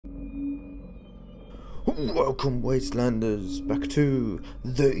Welcome, Wastelanders, back to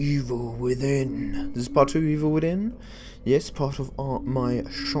The Evil Within. This is part 2 Evil Within. Yes, part of my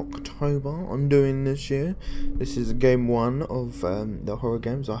Shocktober I'm doing this year. This is game 1 of the horror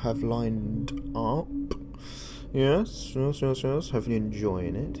games I have lined up. Yes. Hopefully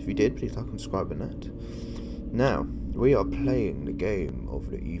enjoying it. If you did, please like and subscribe and that. Now, we are playing the game of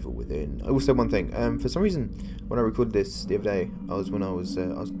The Evil Within. I will say one thing. For some reason, when I recorded this the other day, when I was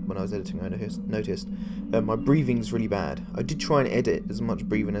editing, I noticed my breathing's really bad. I did try and edit as much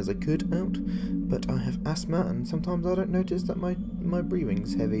breathing as I could out, but I have asthma, and sometimes I don't notice that my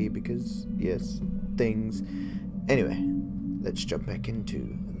breathing's heavy because yes, things. Anyway, let's jump back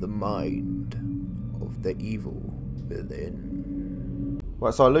into the mind of the evil within.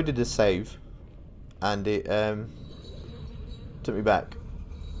 Right, so I loaded this save, and it took me back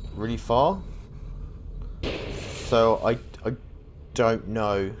really far. So I don't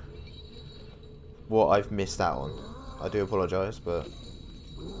know what I've missed out on. I do apologise, but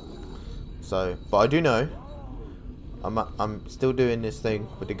I do know I'm still doing this thing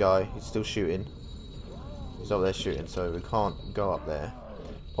with the guy. He's still shooting. He's up there shooting, so we can't go up there.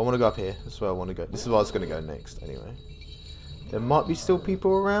 I want to go up here. That's where I want to go. This is where I was going to go next. Anyway, there might be still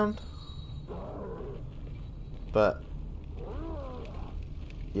people around, but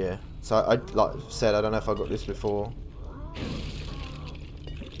yeah. So like I said, I don't know if I got this before,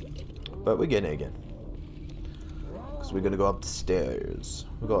 but we're getting it again. Because we're going to go upstairs.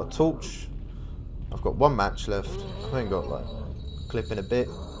 We've got a torch. I've got one match left. I ain't got like a clip in a bit.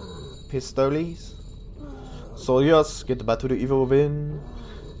 Pistoles. So yes, get back to the evil within.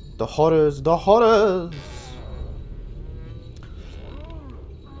 The horrors, the horrors.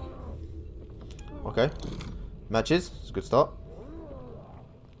 Okay. Matches. It's a good start.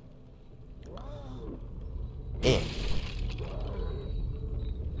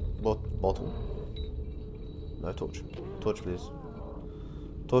 Bottle. No, torch. Torch, please.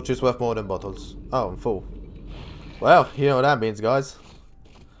 Torch is worth more than bottles. Oh, I'm full. Well, you know what that means, guys.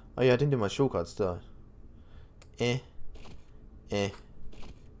 Oh yeah, I didn't do my shortcuts, did I? There we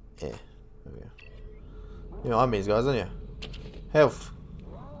go. You know what that means, guys, don't you? Health.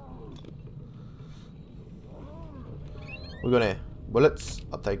 We're gonna bullets.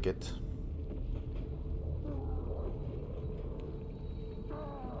 I'll take it.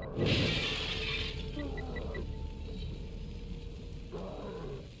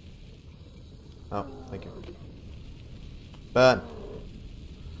 Oh, thank you. Burn.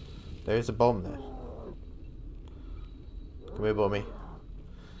 There is a bomb there. Come here, bomby.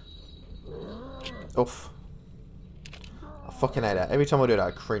 Oof. I fucking hate that. Every time I do that,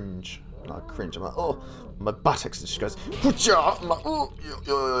 I cringe. I cringe. I'm like, oh, my buttocks just goes. I'm like, oh,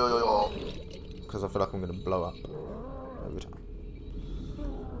 because I feel like I'm gonna blow up every time.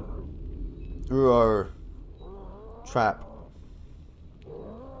 Roar. Trap.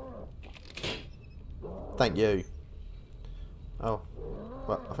 Thank you. Oh.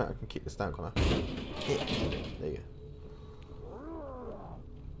 Well, I think I can keep this down, can't I? Yeah. There you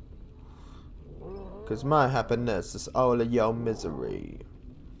go. Because my happiness is all of your misery.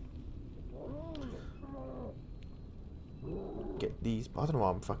 Get these. I don't know why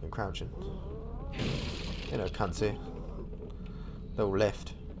I'm fucking crouching. You know, can't see. They're all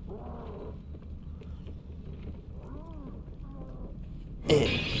left.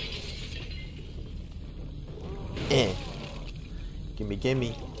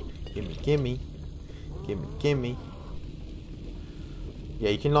 Gimme. Yeah,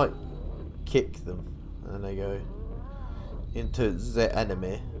 you can like kick them and then they go into the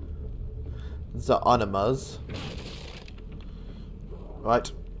enemy. The animals.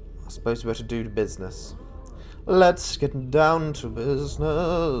 Right. I suppose we better do the business. Let's get down to business.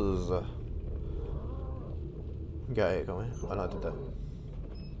 Okay, come here. Oh no, I did that.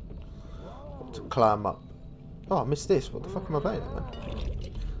 To climb up. Oh, I missed this. What the fuck am I playing at, man?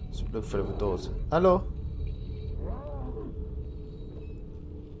 Let's look for the doors. Hello?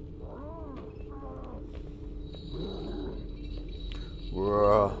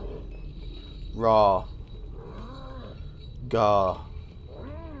 Raw. Gah.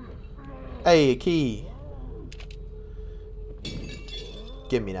 Hey, a key.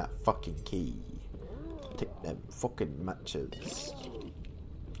 Give me that fucking key. Take them fucking matches.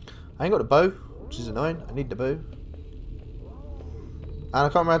 I ain't got the bow, which is annoying. I need the bow. And I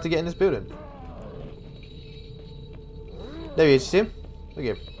can't remember how to get in this building. There he is, you see him? Look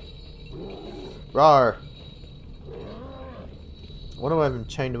at him. Rawr. I wonder why I haven't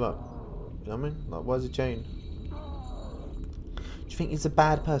chained him up. You know what I mean? Like, why is he chained? Do you think he's a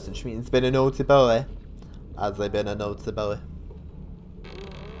bad person? Do you think he's been a naughty boy? Has he been a naughty boy?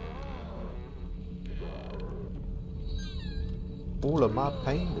 All of my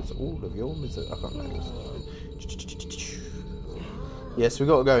pain is all of your misery. I can't remember this. Yes, we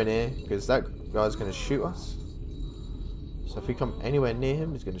got to go in here because that guy's going to shoot us. So if we come anywhere near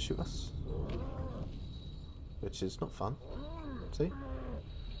him, he's going to shoot us, which is not fun. See?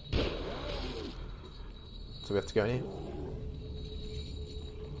 So we have to go in here.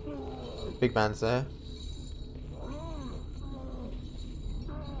 Big man's there.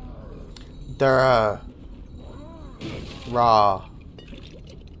 Duh. Rah.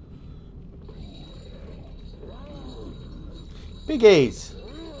 Piggies.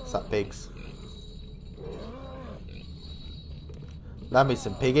 What's that, pigs? Love me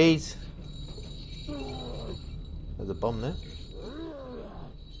some piggies. There's a bomb there.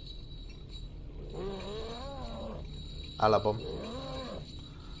 I love bomb.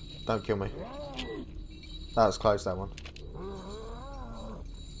 Don't kill me. That was close, that one.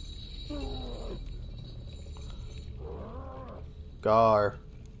 Gar.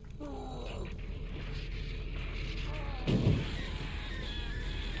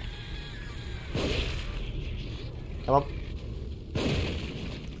 Come on.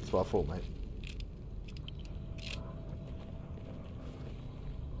 That's what I thought, mate.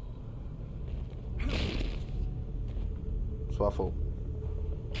 That's what I thought.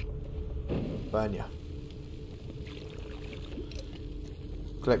 Burn ya.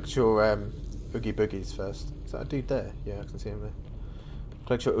 Collect your Oogie Boogies first. Is that a dude there? Yeah, I can see him there.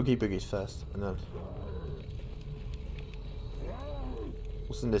 Collect your Oogie Boogies first, and then...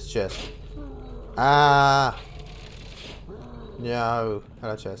 What's in this chest? Ah! No.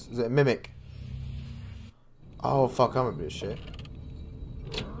 Hello, chest. Is it a mimic? Oh, fuck, I remember this shit.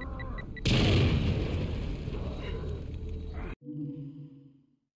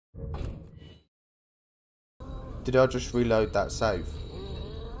 Did I just reload that save?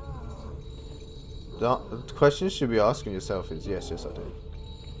 The question you should be asking yourself is, yes, I do.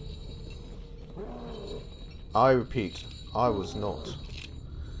 I repeat, I was not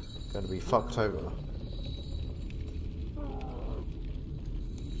going to be fucked over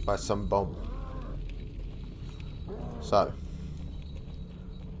by some bomb. So,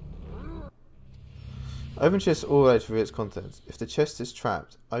 open chest all the way to its contents. If the chest is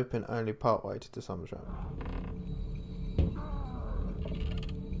trapped, open only part way to disarm the trap.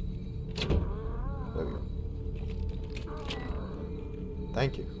 There we go.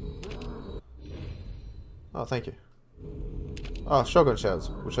 Thank you. Oh, thank you. Oh, shotgun shells,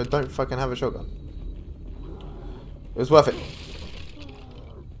 which I don't fucking have a shotgun. It was worth it.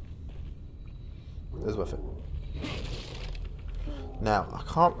 It was worth it. Now, I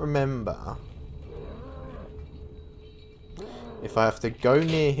can't remember if I have to go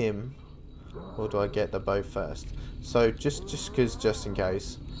near him or do I get the bow first. So, just in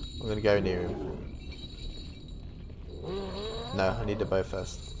case, I'm going to go near him. No, I need the bow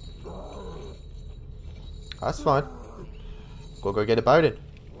first. That's fine. Gotta go get a bow then.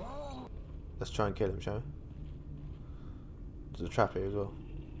 Let's try and kill him, shall we? There's a trap here as well.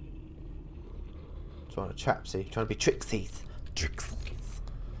 Trying to trapsy. Trying to be trixies.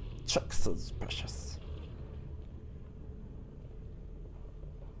 Trixies, precious.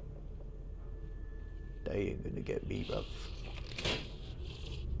 They ain't gonna get me, bruv.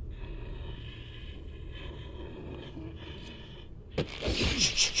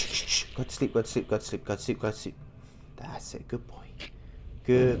 Go to sleep, go to sleep, go to sleep, go to sleep, go to sleep. That's it, good boy.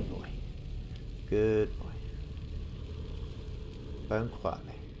 Good boy. Good boy. Burn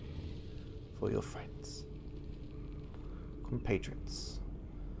quietly. For your friends. Compatriots.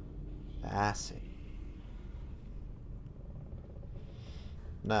 That's it.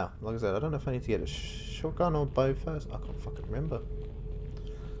 Now, like I said, I don't know if I need to get a shotgun or bow first. I can't fucking remember.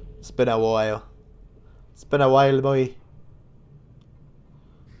 It's been a while. It's been a while, boy.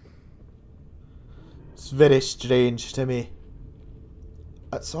 It's very strange to me.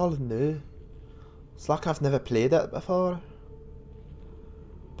 It's all new. It's like I've never played it before.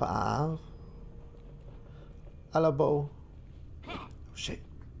 But I have. Hello, ball. Oh shit.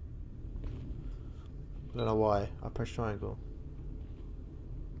 I don't know why. I pressed triangle.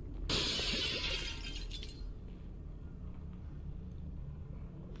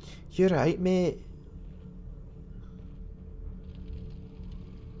 You're right, mate.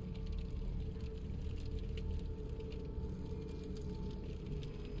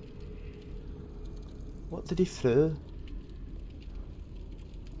 What did he throw?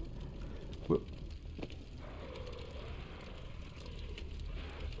 Whoop.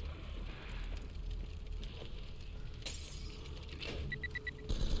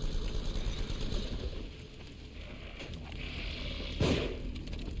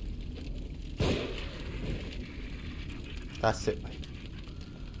 That's it, mate.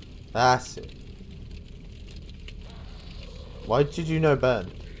 That's it. Why did you know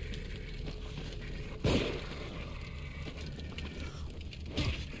burn?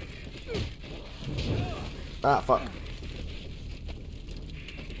 Ah, fuck.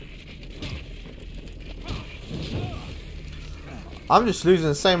 I'm just losing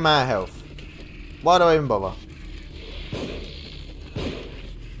the same amount of health. Why do I even bother?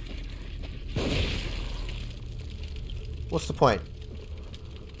 What's the point?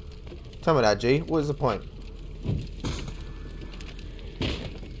 Tell me that, G. What is the point?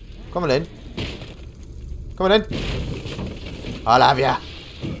 Come on in. Come on in. I'll have ya.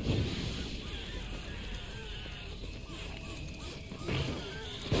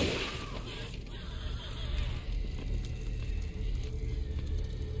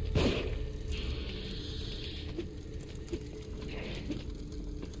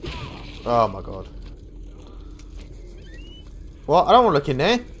 Oh my god. What? I don't want to look in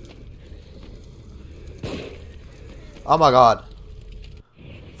there. Oh my god.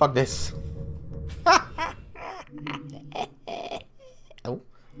 Fuck this. Oh.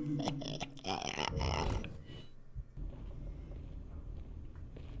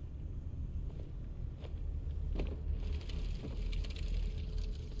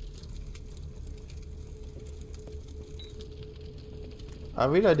 I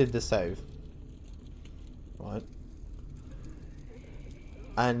reloaded the save. Right.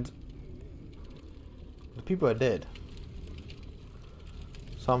 And the people are dead.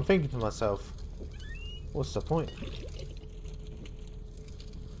 So I'm thinking to myself, what's the point?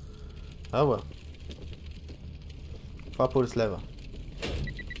 Oh well. If I pull this lever.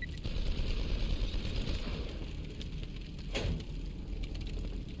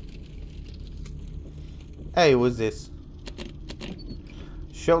 Hey, what's this?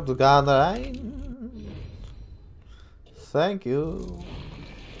 Shotgun. Thank you.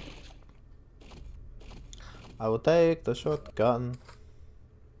 I will take the shotgun.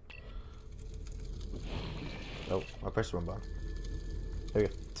 Oh, I pressed the wrong button. There we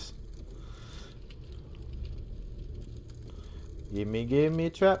go. Gimme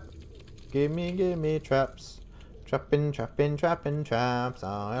trap. Gimme traps. Trapping traps. Oh,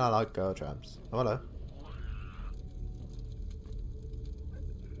 I like girl traps. Oh, hello.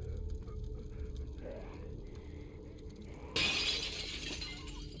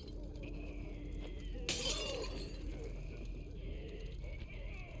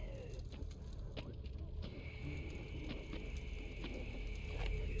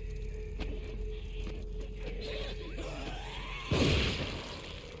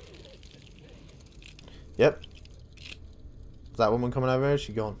 Yep. Is that woman coming over here? Is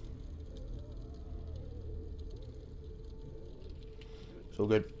she gone? It's all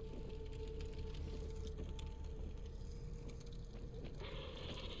good.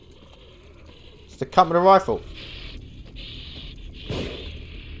 It's the cut with a rifle.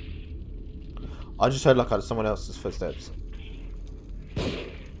 I just heard like someone else's footsteps.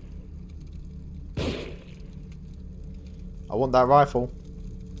 I want that rifle.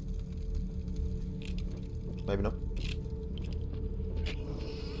 Maybe not.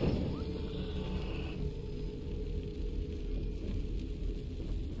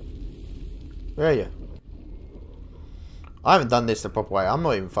 Where are you? I haven't done this the proper way. I'm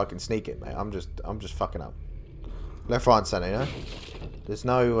not even fucking sneaking, mate. I'm just fucking up. Left, right, and centre, you know? There's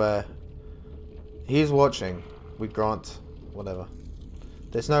no, he's watching. We grant, whatever.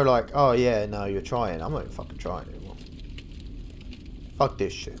 There's no like, oh yeah, no, you're trying. I'm not even fucking trying anymore. Fuck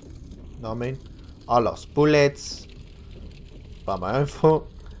this shit. Know what I mean? I lost bullets. By my own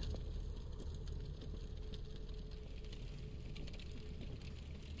fault.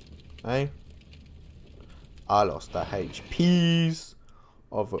 Hey? I lost the HPs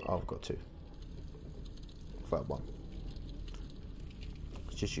of... Oh, I've got two. I've got one.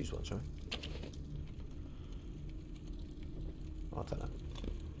 Let's just use one, shall we? I'll take that.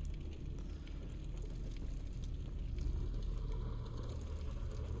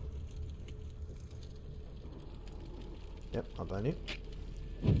 Yep, I'll burn you.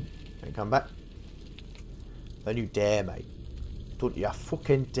 And come back. Don't you dare, mate. Don't you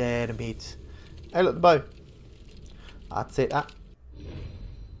fucking dare, mate. Hey, look, the bow. That's it, that.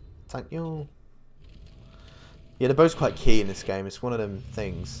 Thank you. Yeah, the bow's quite key in this game. It's one of them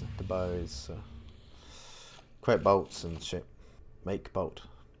things. The bow is... create bolts and shit. Make bolt.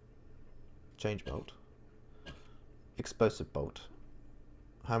 Change bolt. Explosive bolt.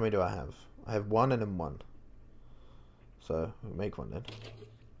 How many do I have? I have one and then one. So, we'll make one then.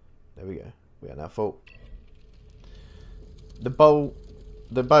 There we go. We are now full. The bolt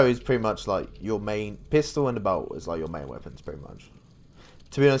the bow is pretty much like your main pistol, and the bolt is like your main weapons, pretty much.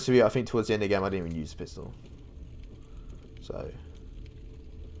 To be honest with you, I think towards the end of the game I didn't even use the pistol, so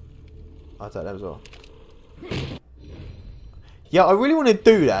I'll take that as well. Yeah, I really want to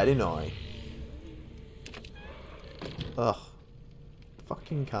do that, didn't I? Ugh,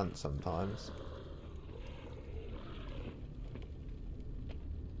 fucking cunt sometimes.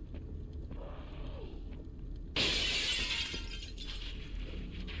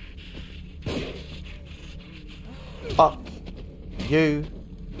 Fuck you,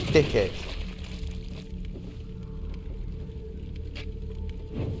 dickhead.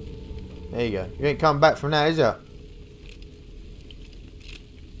 There you go. You ain't coming back from that, is ya?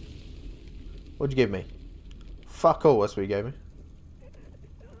 What'd you give me? Fuck all, that's what you gave me.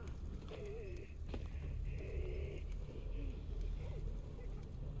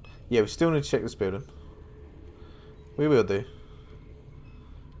 Yeah, we still need to check this building. We will do.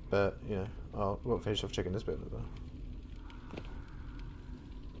 But, you know, I'll won't finish off checking this building though.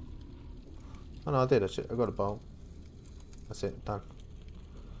 Oh no, I did. I got a bolt. That's it. Done.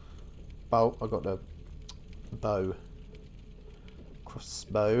 Bolt. I got the bow.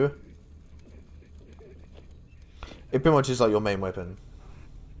 Crossbow. It pretty much is like your main weapon.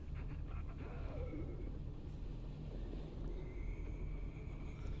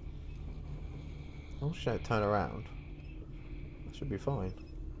 Oh shit! Turn around. That should be fine.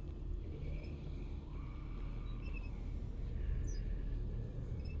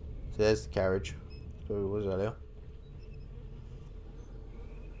 So there's the carriage. So it was earlier.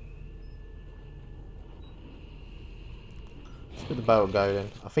 Let's get the barrel go then.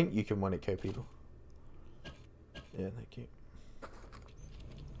 I think you can one it kill people. Yeah, thank you.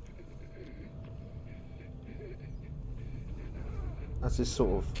 That's just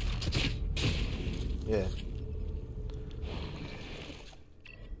sort of. Yeah.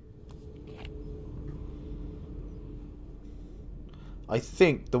 I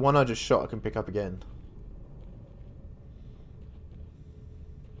think the one I just shot I can pick up again.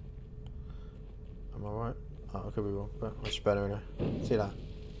 Am I right? Oh, I could be wrong, but much better anyway. See that?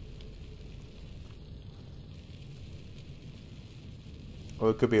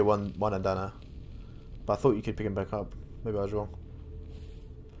 Or it could be a one and done. But I thought you could pick him back up. Maybe I was wrong.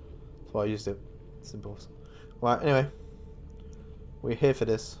 That's why I used it. Simple. Right, anyway. We're here for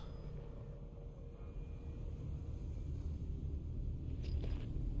this.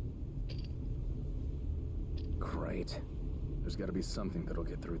 Great. There's got to be something that'll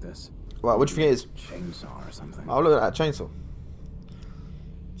get through this. Right, what do you think it is? Chainsaw or something. Oh, look at that chainsaw.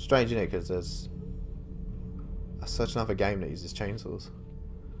 Strange, isn't it? Because there's such another game that uses chainsaws.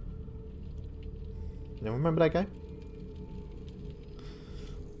 You don't remember that game?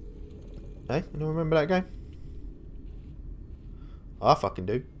 Hey, you don't remember that game? I fucking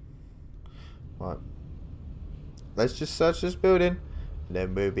do. Right. Let's just search this building, and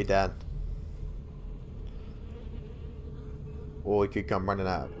then we'll be done. Or we could come running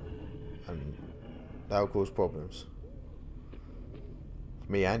out, and that'll cause problems.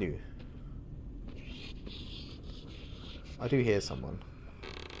 For me and you. I do hear someone.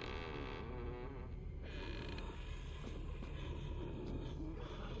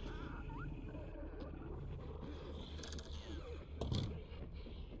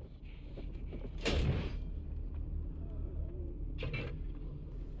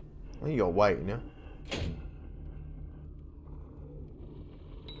 I think you're waiting, yeah?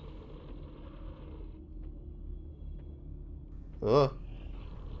 Oh.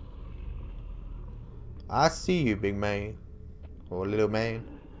 I see you, big man. Or little man.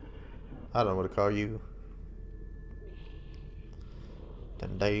 I don't know what to call you. I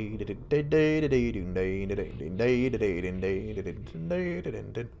think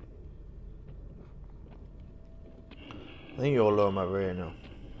you're all over my rear now.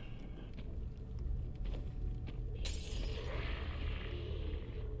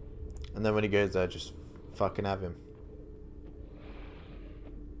 And then when he goes there, just fucking have him.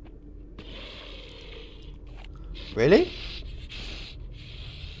 Really?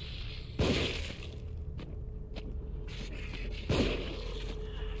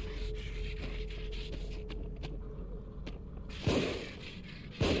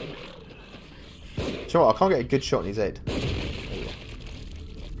 You know what? I can't get a good shot in his head.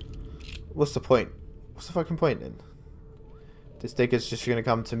 What's the point? What's the fucking point then? This digger's just gonna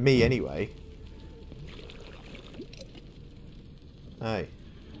come to me anyway. Hey.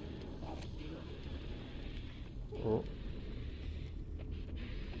 Oh.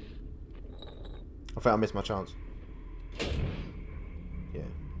 I think I missed my chance. Yeah.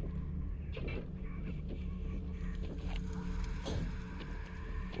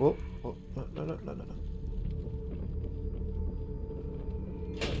 Oh, oh, no, no, no, no, no.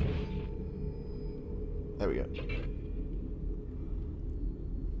 There we go.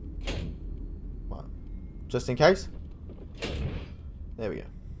 Right. Just in case. There we go.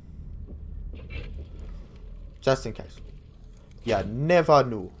 Just in case. Yeah, never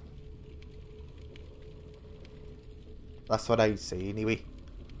knew. That's what I say anyway.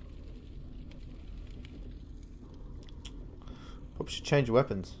 Probably should change your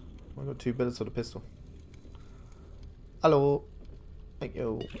weapons. I've got 2 bullets for the pistol. Hello. Thank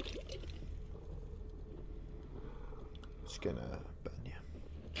you. Just gonna burn you.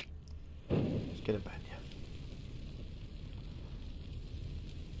 Just gonna burn you.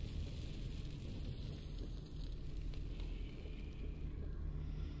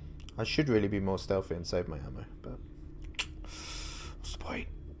 I should really be more stealthy and save my ammo, but what's the point?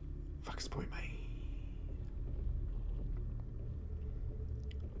 Fuck's the point, mate?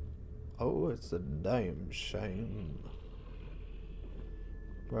 Oh, it's a damn shame.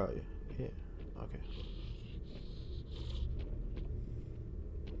 Where are you? Here. Okay.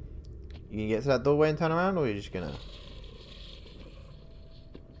 You can get to that doorway and turn around, or are you just gonna?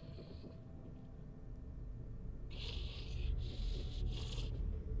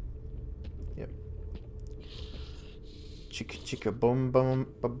 Yep. Chicka chicka boom boom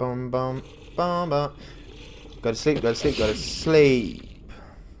ba boom boom boom boom. Go to sleep. Go to sleep. Go to sleep.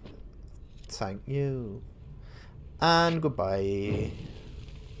 Thank you. And goodbye.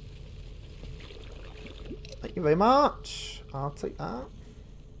 Thank you very much. I'll take that. I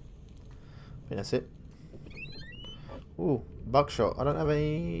think that's it. Ooh, buckshot. I don't have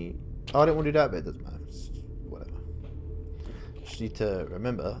any. Oh, I didn't want to do that bit. Doesn't matter. It's whatever. Just need to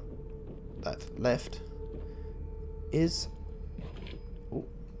remember that left is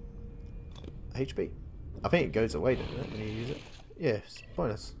HP. I think it goes away, doesn't it, when you use it? Yeah, it's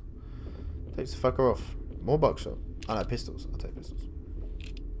pointless. Takes the fucker off. More buckshot. I know, pistols. I'll take pistols.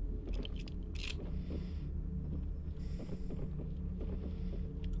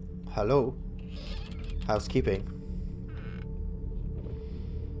 Hello? Housekeeping.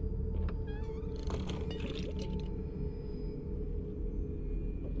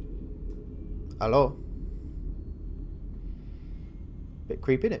 Hello? Bit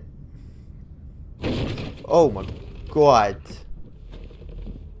creepy, innit? Oh my god.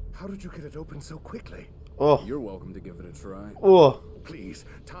 How did you get it open so quickly? Oh. You're welcome to give it a try. Oh. Please,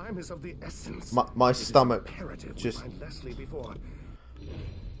 time is of the essence. My stomach just find Leslie before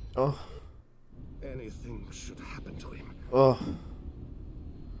anything should happen to him. Oh.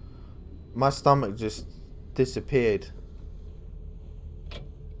 My stomach just disappeared.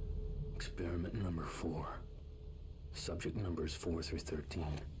 Experiment number 4. Subject numbers 4 through 13.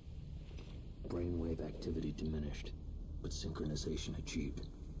 Brainwave activity diminished, but synchronization achieved.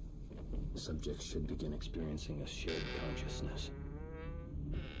 Subjects should begin experiencing a shared consciousness.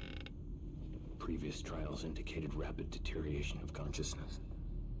 Previous trials indicated rapid deterioration of consciousness.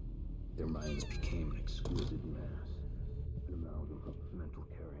 Their minds became an exquisite mass, an amalgam of mental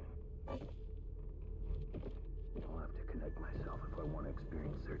carrion. I'll have to connect myself if I want to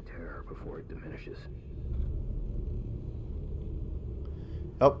experience their terror before it diminishes.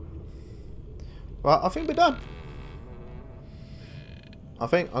 Oh. Right, I think we're done. I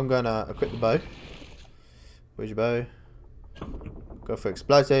think I'm gonna equip the bow. Where's your bow? Go for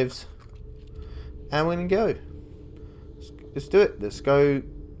explosives. And we're gonna go. Let's do it. Let's go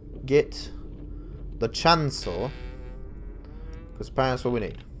get the chainsaw. Because apparently that's what we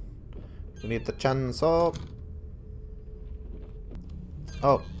need. We need the chainsaw.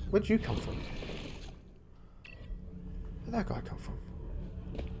 Oh, where'd you come from? Where'd that guy come from?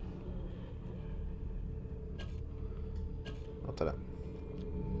 I'll tell that.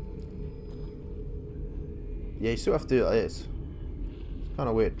 Yeah, you still have to do it like this. It's kind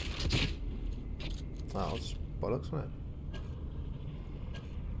of weird. Oh, it's bollocks, isn't it?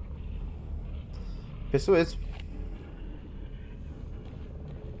 Pistol is.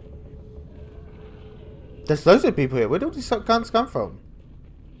 There's loads of people here. Where do all these guns come from?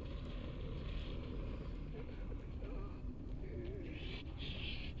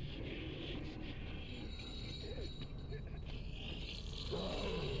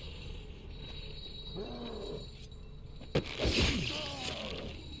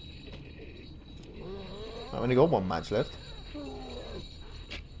 I've only got one match left.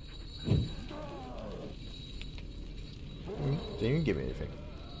 Didn't even give me anything.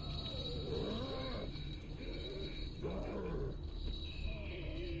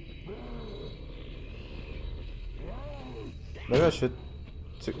 Maybe I should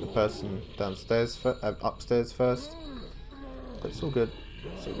took the person downstairs, upstairs first. But it's all good.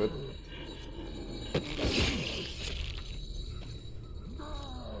 So good.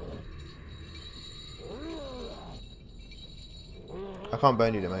 I can't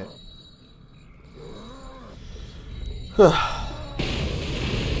burn you, mate.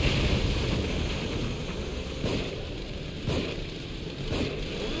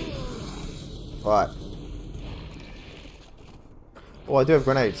 Right. Oh, I do have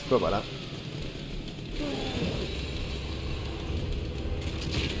grenades. Forgot about that.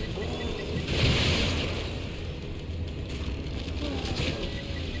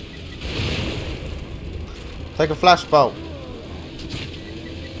 Take a flashbulb.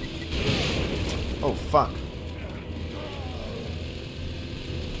 Oh, fuck.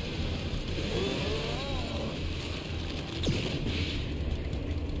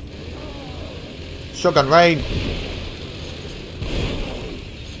 Shotgun rain.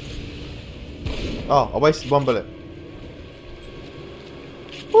 Oh, I wasted one bullet.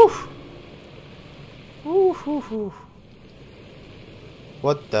 Woof. Woof, woof, woof.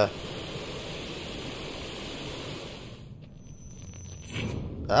 What the?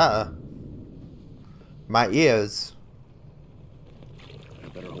 My ears. I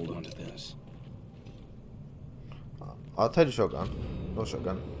better hold on to this. I'll take the shotgun. Not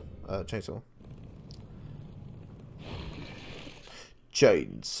shotgun. Chainsaw.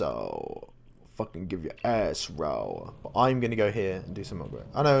 Chainsaw. Fucking give your ass roll. But I'm gonna go here and do some upgrade.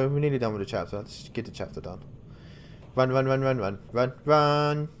 I know, we're nearly done with the chapter. Let's get the chapter done. Run, run, run, run, run, run,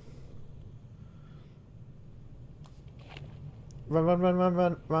 run. Run, run, run, run,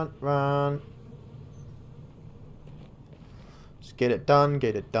 run, run, run. Just get it done,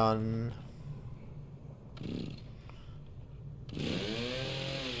 get it done.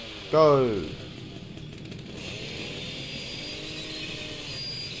 Go.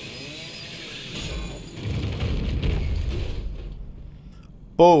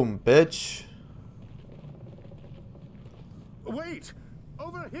 Boom, bitch. Wait!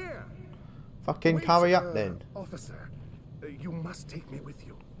 Over here! Fucking Wait, hurry up then. Officer, you must take me with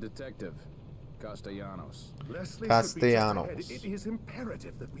you. Detective Castellanos. Leslie Castellanos. should be just ahead. It is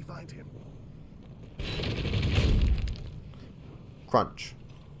imperative that we find him. Crunch.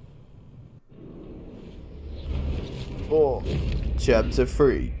 Oh. Chapter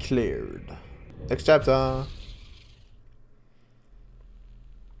 3 cleared. Next chapter.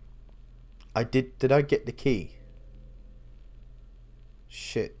 Did I get the key?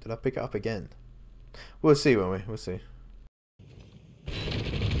 Shit, did I pick it up again? We'll see, won't we? We'll see.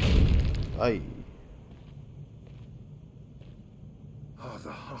 Aye. Oh,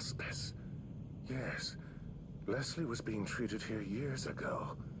 the hospice. Yes. Leslie was being treated here years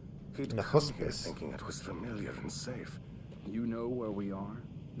ago. He'd In the come here hospice? thinking it was familiar and safe. You know where we are?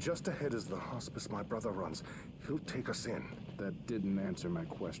 Just ahead is the hospice my brother runs. He'll take us in. That didn't answer my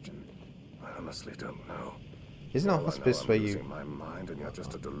question. I honestly don't know. Isn't a All I know, hospice I'm where you... losing my mind and you're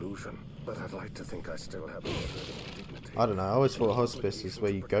just a delusion. But I'd like to think I still have a little bit of dignity. I don't know, I always thought a hospice is where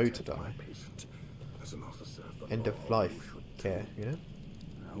you go to die. As an officer of the End law, of life care, you know?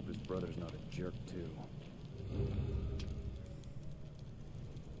 I hope his brother's not a jerk too.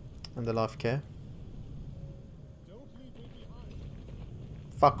 End of life care.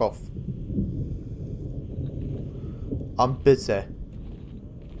 Fuck off. I'm busy.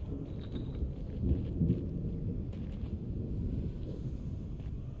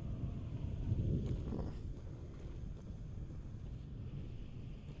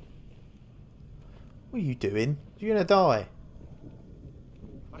 What are you doing? You're gonna die.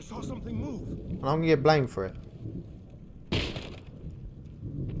 I saw something move. And I'm gonna get blamed for it.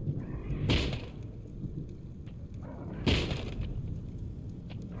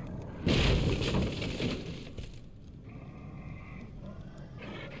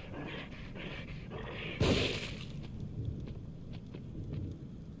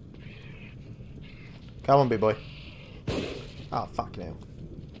 Come on, big boy. Oh, fucking hell.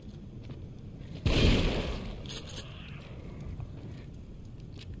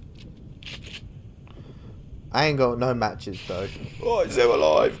 I ain't got no matches though. Oh, he's still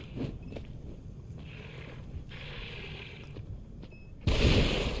alive.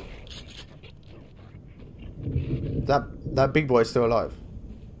 That big boy's still alive.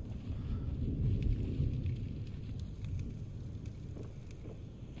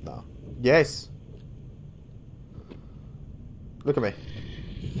 No. Yes. Look at me.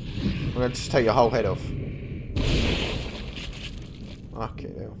 I'm gonna just take your whole head off.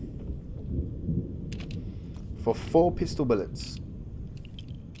 Okay, now. For 4 pistol bullets.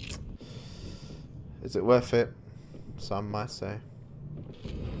 Is it worth it? Some might say.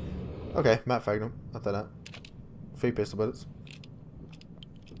 Okay, Matt Fagnum. I'll do that. 3 pistol bullets.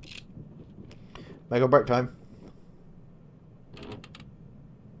 Make or break time.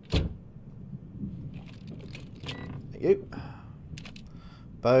 Thank you.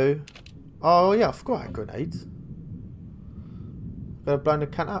 Bow. Oh yeah, I forgot I had grenades. Gotta blind the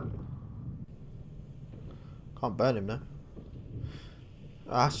cat up. Can't burn him now.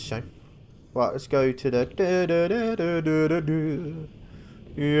 Ah, that's a shame. Right, let's go to the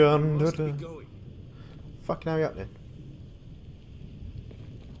fucking hurry up then.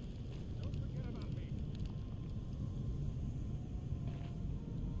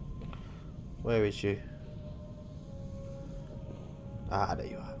 Where is you? Ah, there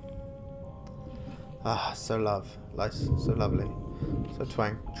you are. Ah, so so lovely, so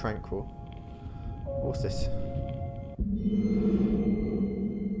tranquil. What's this?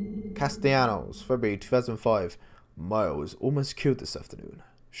 Castellanos, February 2005. Miles almost killed this afternoon,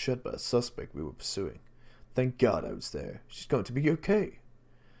 shot by a suspect we were pursuing. Thank God I was there. She's going to be okay.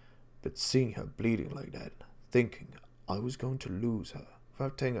 But seeing her bleeding like that, thinking I was going to lose her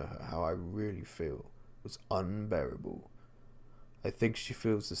without telling her how I really feel, was unbearable. I think she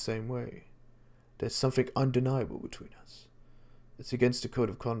feels the same way. There's something undeniable between us. It's against the code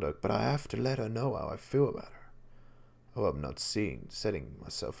of conduct, but I have to let her know how I feel about her. Oh, I'm not setting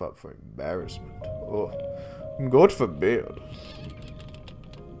myself up for embarrassment. Oh, God forbid.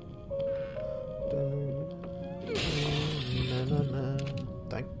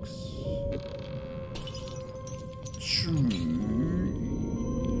 Thanks.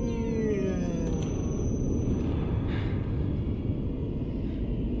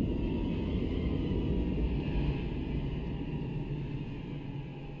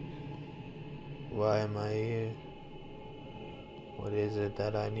 Why am I here? What is it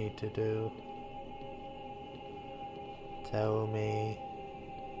that I need to do? Tell me.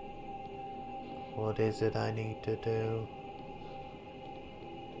 What is it I need to do?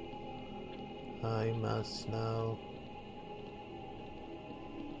 I must know.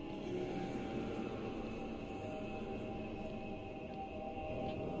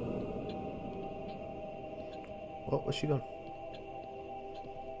 What was she gone?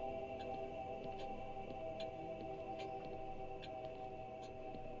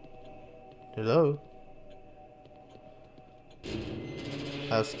 Hello?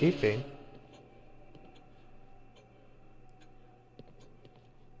 Housekeeping?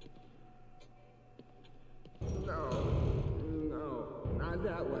 No, not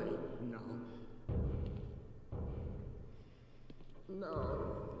that way. No,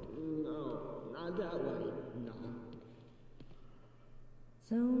 not that way. No.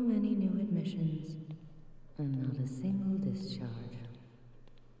 So many new admissions, and not a single discharge.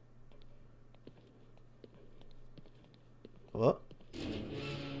 What?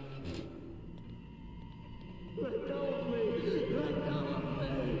 Let go of me! Let go of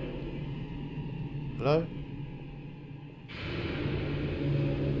me! Hello?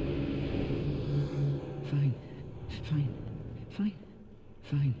 Fine.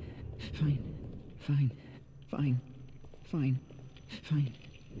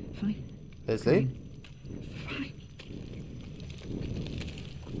 Leslie? Fine.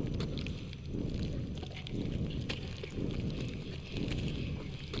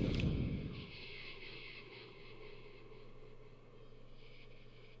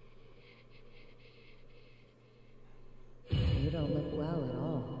 You don't look well at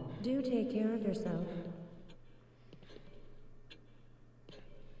all. Do take care of yourself.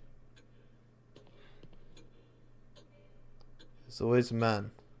 There's always a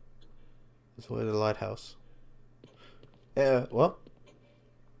man. There's always a lighthouse. What?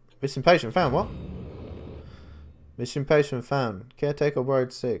 Missing patient found, what? Missing patient found. Caretaker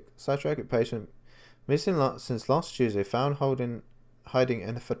worried sick. Psychiatric patient missing since last Tuesday. Found hiding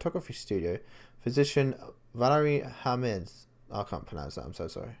in a photography studio. Physician Valerie Jimenez. I can't pronounce that, I'm so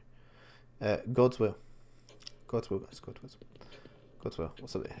sorry. God's will. God's will, guys. God's will.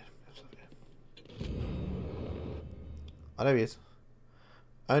 What's up there? Oh, there he is.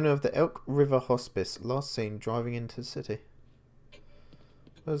 Owner of the Elk River Hospice. Last seen driving into the city.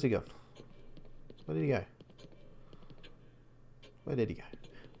 Where's he gone? Where did he go? Where did he go?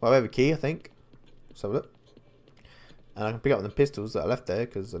 Well, I have a key, I think. Let's have a look. And I can pick up the pistols that I left there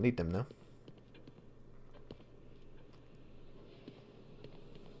because I need them now.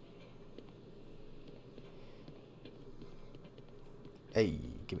 Hey,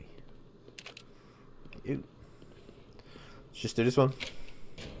 gimme. Ew. Let's just do this one.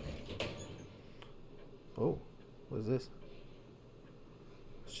 Oh, what is this?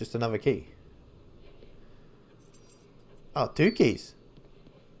 It's just another key. Oh, 2 keys.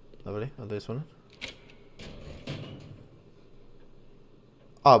 Lovely, I'll do this one.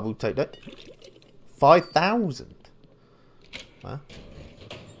 I will take that. 5,000. Huh?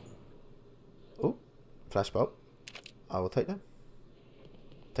 Oh, flashbulb. I will take that.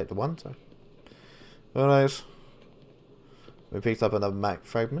 Take the one, sorry. Alright. We picked up another Mac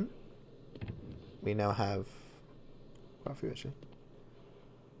fragment. We now have quite a few actually.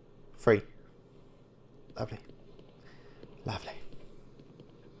 3. Lovely. Lovely.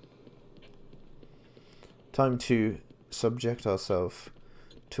 Time to subject ourselves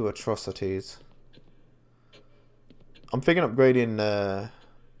to atrocities. I'm thinking upgrading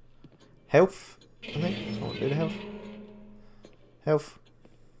health. I think I want to do the health. Health.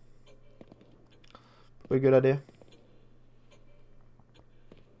 Probably a good idea.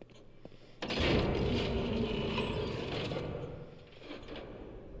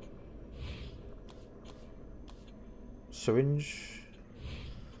 Syringe.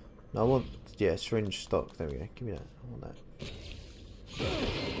 No, I want, yeah, syringe stock. There we go. Give me that. I want that.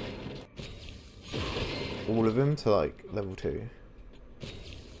 All of them to like level 2.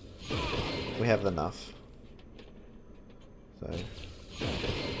 We have enough. So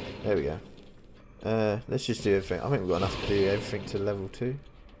there we go. Let's just do everything. I think we've got enough to do everything to level 2.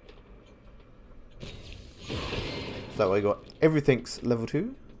 So that way we got everything's level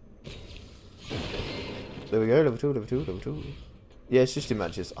 2. There we go, level 2, level 2, level 2. Yeah, it's just in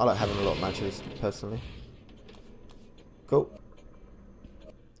matches. I like having a lot of matches, personally. Cool.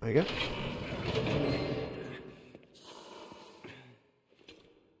 There we go.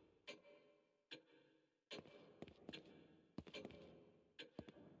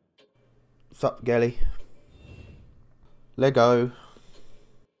 What's up, Gelly? Lego.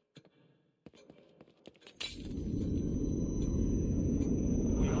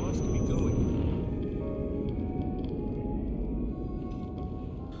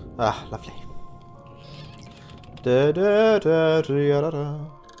 Ah, lovely. Da, da, da, da, da, da.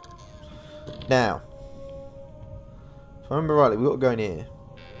 Now, if I remember rightly, we've got to go in here.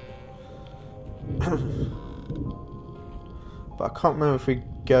 But I can't remember if we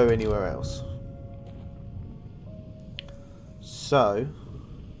go anywhere else. So,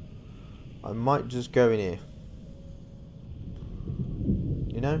 I might just go in here.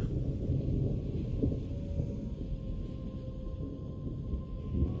 You know?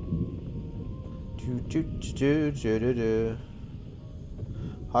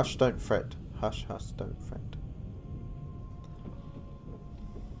 Hush, don't fret. Hush, hush, don't fret.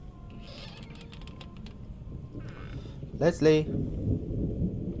 Leslie.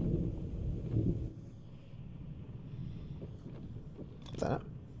 Is that it?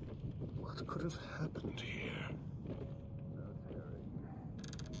 What could have happened here?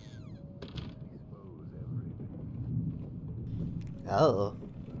 Oh.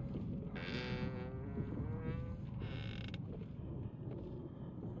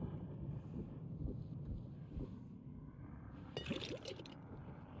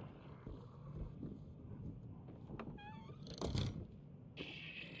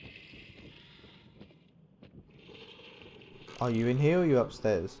 Are you in here or are you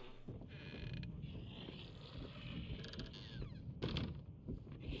upstairs?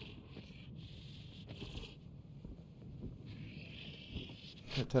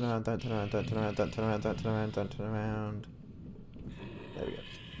 Don't turn around, don't turn around, don't turn around, don't turn around, don't turn around, don't turn around. There we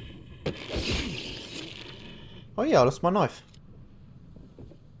go. Oh yeah, I lost my knife.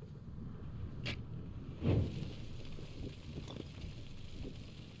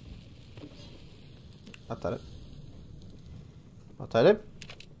 I'll tell it. I'll tell him.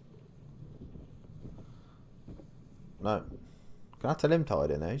 No. Can I tell him to hide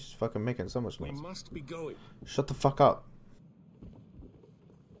in there? He's just fucking making so much noise. We must be going. Shut the fuck up.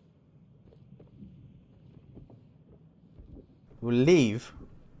 We'll leave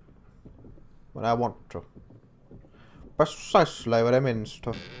when I want to. Precisely what I mean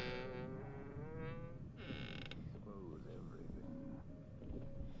to.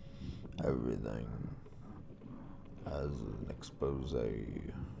 Everything has an expose.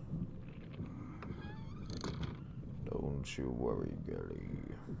 Don't you worry,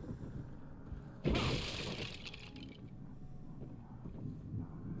 girlie.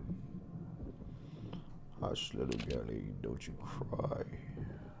 Hush, little girlie, don't you cry.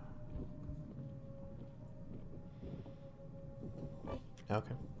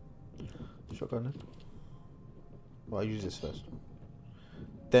 Okay. Shotgun then. Well, I'll use this first.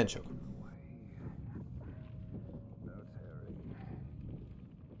 Then shotgun.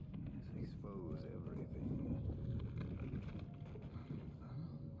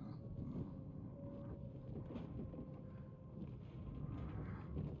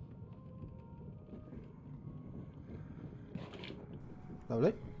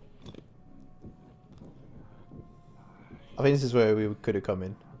 Lovely. I think this is where we could have come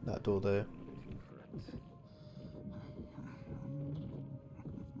in. That door there.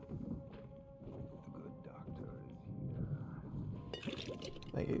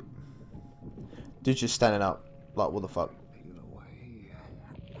 Thank you. Dude's just standing up. Like, what the fuck? Peel away.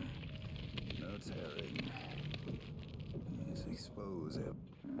 No tearing. Let's expose it.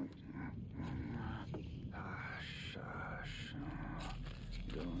 Hush, hush.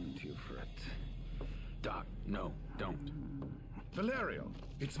 Don't you fret. Doc, no, don't. Valerio,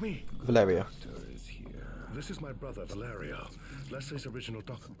 it's me. Valerio. Doctor is here. This is my brother, Valerio. Leslie's original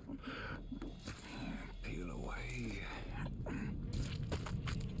doctor. Peel away.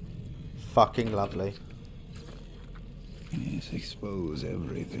 Fucking lovely. Yes, expose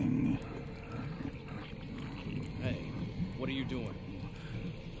everything. Hey, what are you doing?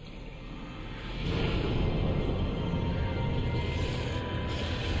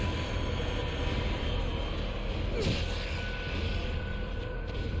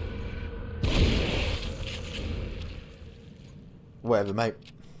 Whatever, mate.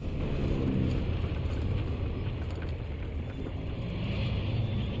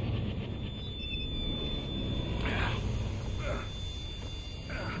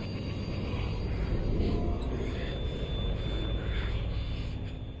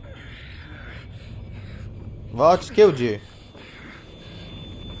 Well, I just killed you.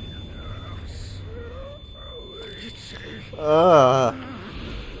 Ah.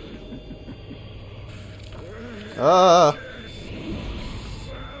 Ah.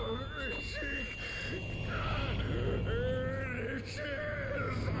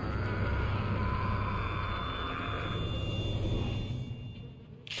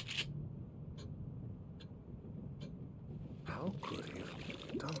 How could he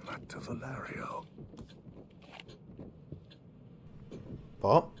have done that to Valerio?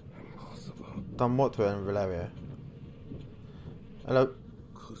 What? Impossible. Done what to Valerio? Hello?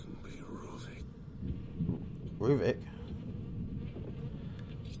 Couldn't be Ruvik. Ruvik?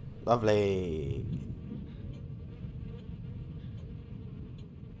 Lovely.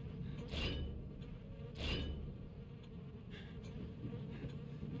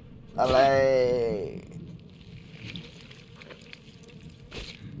 Lovely.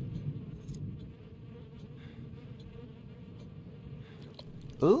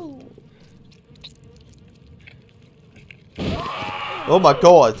 Ooh. Oh my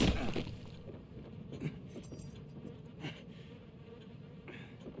god.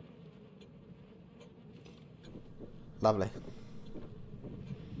 Lovely.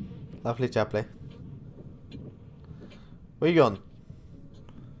 Lovely jubbly. Where you gone?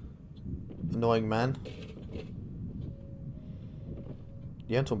 Annoying man.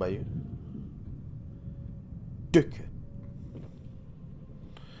 Yeah, I'm talking about you. Dickhead.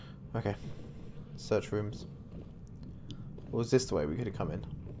 Okay. Search rooms. Or was this the way we could have come in?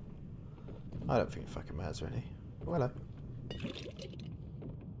 I don't think it fucking matters really. Oh, hello.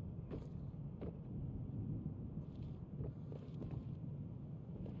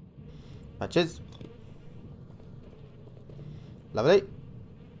 Matches. Lovely.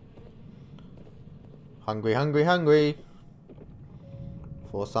 Hungry, hungry, hungry.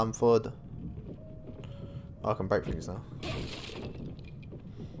 For some food. I can break things now.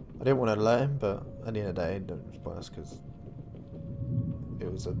 I didn't want to alert him, but at the end of the day, don't respond us because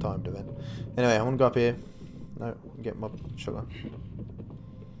it was a timed event. Anyway, I want to go up here. No, get my shotgun.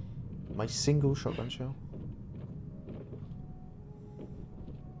 My single shotgun shell.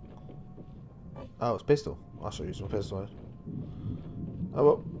 Oh, it's pistol. I should use my pistol. Oh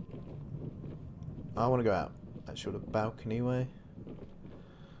well. I want to go out. Actually, the balcony way.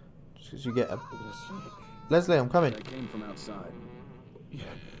 Just because you get a. Leslie, I'm coming. I came from outside. Yeah.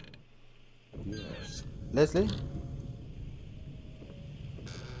 Yes. Leslie?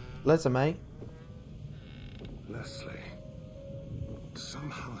 Leslie, mate. Leslie.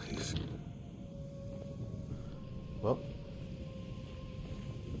 Somehow he's... Well.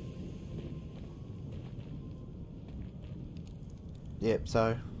 Yep,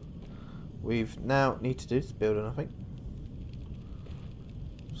 so we've now need to do this building, I think.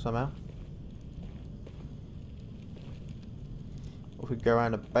 Somehow. Or if we go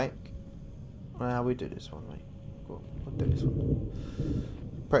around the back. Well, we do this one, mate. Cool. We'll do this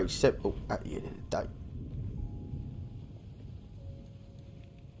one. Pretty simple at the end of the day.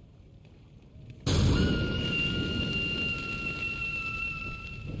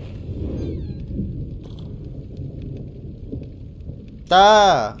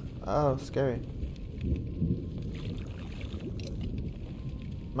 Ah! Oh, scary.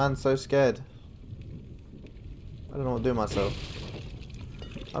 Man, so scared. I don't know what to do myself.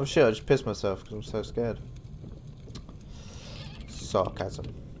 I'm sure I just pissed myself because I'm so scared. sarcasm.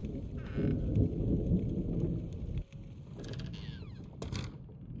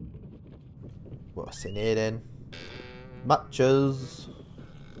 What's in here then? Matches.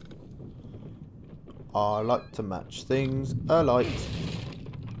 I like to match things I like.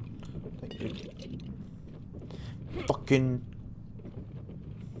 Thank you. Fucking.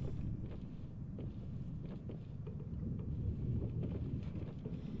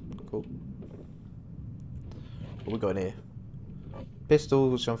 Cool. What we got in here?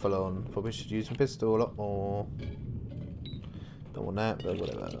 Pistol, shuffle on. Probably should use my pistol a lot more. Don't want that, but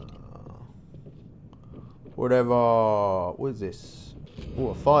whatever. Whatever. What is this? Oh,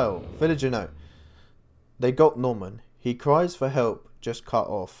 a file. Villager note. They got Norman. He cries for help, just cut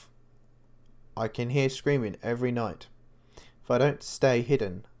off. I can hear screaming every night. If I don't stay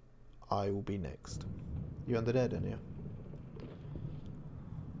hidden, I will be next. You under there, then, yeah?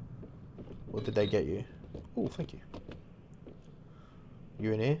 What did they get you? Oh, thank you.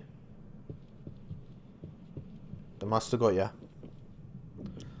 You in here? They must have got ya.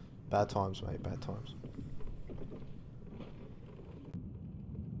 Bad times, mate. Bad times.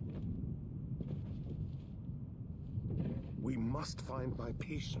 We must find my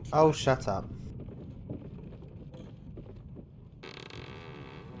patient. Oh, shut up.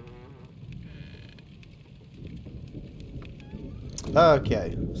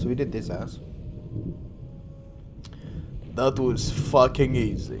 Okay, so we did this house. That was fucking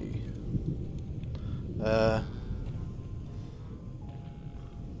easy.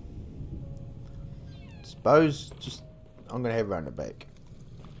 Suppose just I'm gonna head around the back.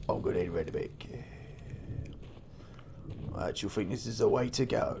 I'm gonna head around the back. I actually think this is the way to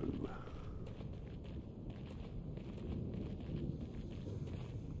go.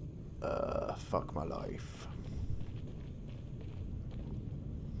 Fuck my life.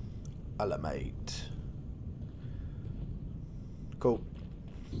 Hello, mate. Cool.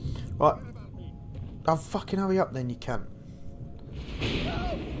 Right. Oh, fucking hurry up then, you cunt.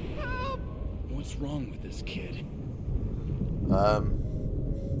 What's wrong with this kid?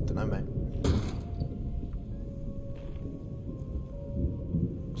 Dunno, mate.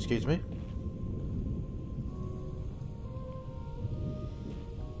 Excuse me?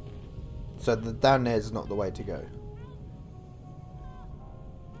 So the down there is not the way to go.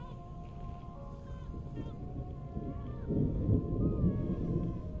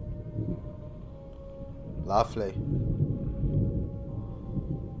 Lovely.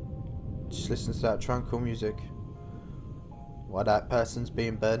 Just listen to that tranquil music while that person's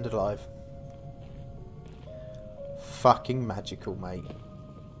being burned alive. Fucking magical, mate.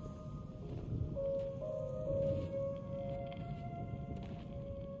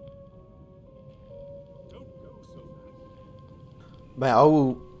 Mate, I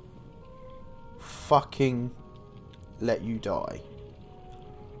will fucking let you die.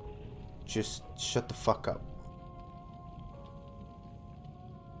 Just shut the fuck up.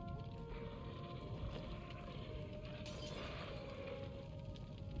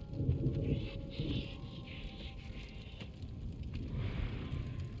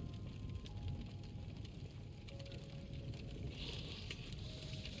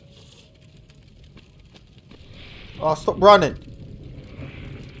 Oh, stop running.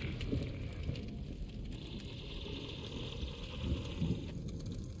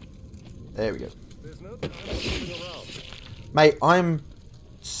 There we go. Mate, I'm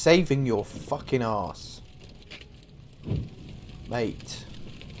saving your fucking ass. Mate.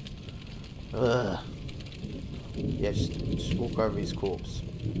 Ugh. Yeah, just walk over his corpse.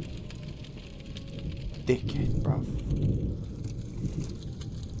 Dickhead, bruv.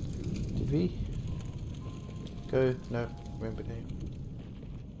 Did we go? No, remember name.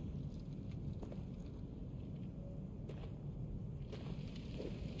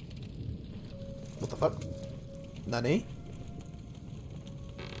 What the fuck? Nani?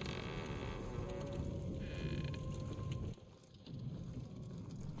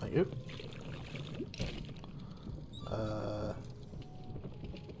 Thank you.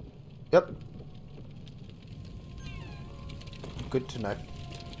 Yep. Good to know.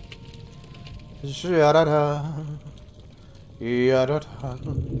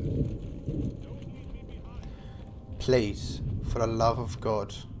 Please, for the love of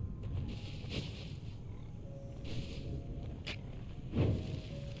God.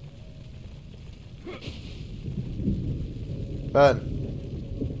 Burn.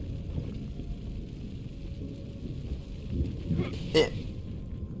 Yeah.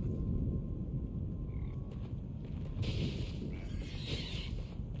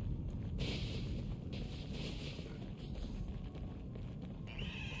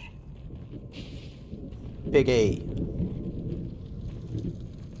 Big E.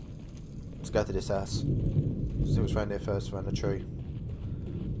 go to this house. See what's around there first, around the tree.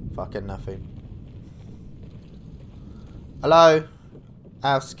 Fucking nothing. Hello?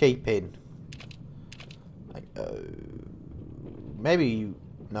 Housekeeping. Like, maybe...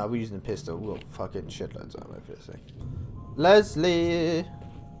 No, we're using a pistol. We've got fucking shitloads of ammo for this thing. Leslie!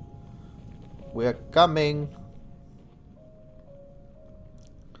 We're coming.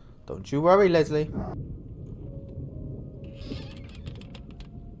 Don't you worry, Leslie.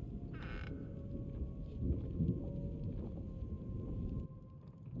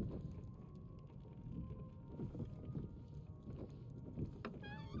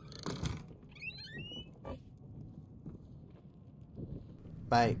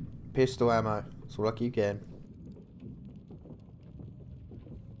 Mate, pistol ammo. That's all I keep getting.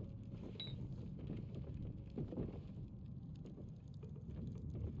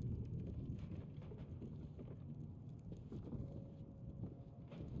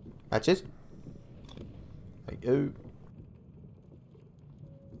 Matches? Thank you.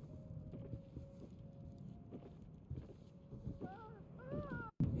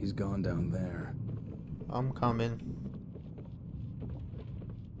 He's gone down there. I'm coming.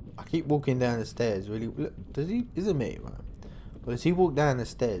 I keep walking down the stairs. Really? Look, does he? Is it me, right? Or does he walk down the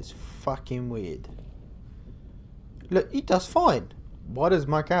stairs? Fucking weird. Look, he does fine. Why does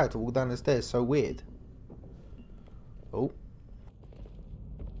my character walk down the stairs so weird? Oh.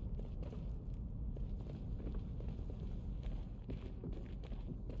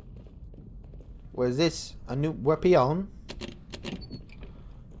 What is this? A new weapon?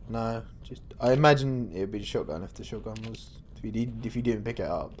 No, just I imagine it would be the shotgun if the shotgun was if you didn't pick it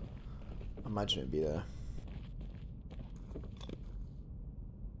up. I imagine it'd be there.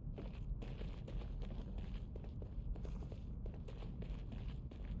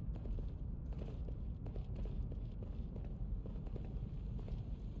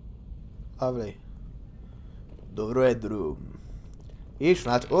 Lovely. The red room. It's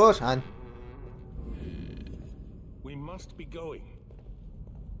not ocean. We must be going.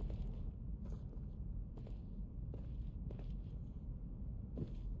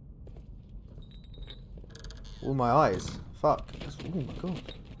 Oh, my eyes. Fuck. Oh my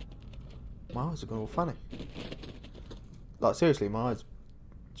god. My eyes are going all funny. Like, seriously, my eyes.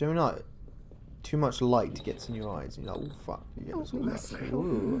 Do you know what? Too much light gets in your eyes. And you're like, oh fuck. You get this all Leslie.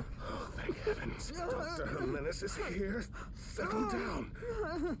 ooh. Oh, thank heavens. Dr. Jimenez is here. Settle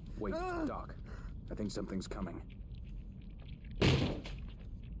down. Wait, Doc. I think something's coming.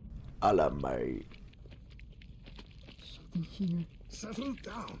 Alamay. Something here. Settle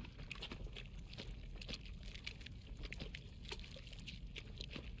down.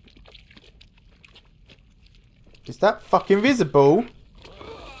 Is that fucking visible?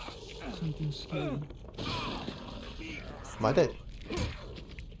 Something scary. Am I dead?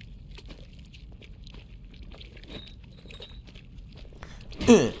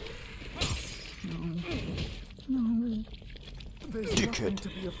 No. There's Dickhead. nothing to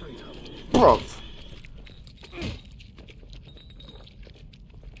be afraid of. Bruv.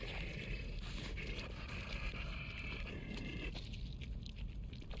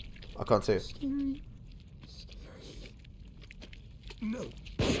 I can't see it. Scary. No,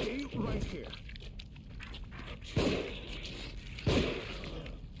 stay right here.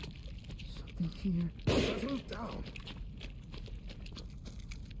 Something here. Settle down.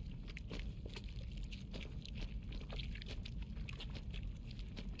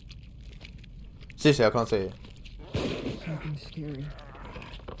 Seriously, I can't see it. Something scary.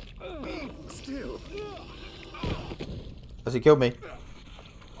 Still. Has he killed me?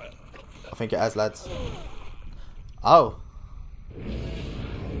 I think it has, lads. Oh.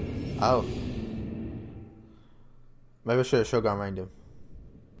 Oh. Maybe I should have shotgun ranged him.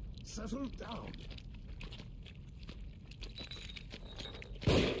 Settle down.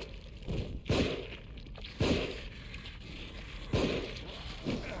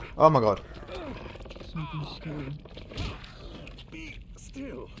 Oh my god. Something scary. Be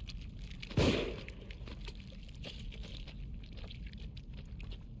still.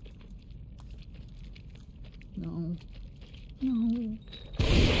 No. No.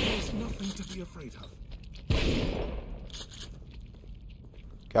 There's nothing to be afraid of.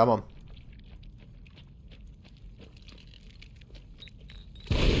 Come on.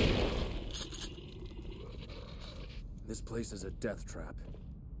 This place is a death trap.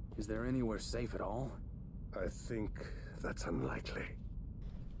 Is there anywhere safe at all? I think that's unlikely.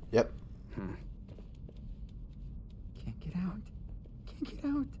 Yep. Can't get out. Can't get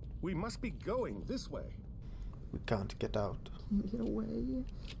out. We must be going this way. We can't get out. Can't get away.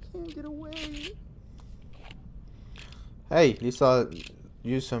 Can't get away. Hey, at least I'll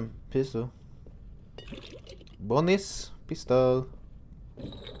use some pistol. Bonus pistol.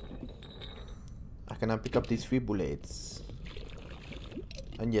 I can now pick up these 3 bullets.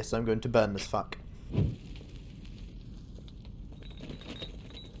 And yes, I'm going to burn this fuck.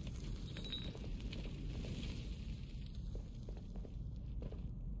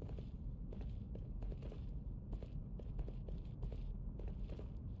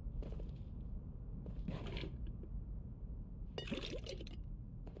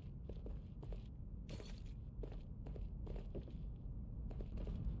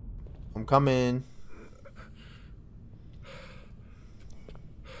 I'm coming.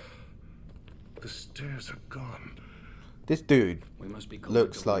 The stairs are gone. This dude We must be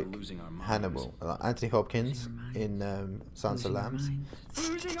looks like collectively losing our minds. Hannibal, like Anthony Hopkins in Silence of the Lambs.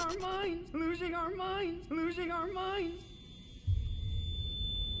 Losing our minds! Losing our minds! Losing our minds!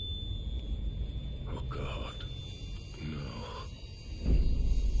 Oh God. No.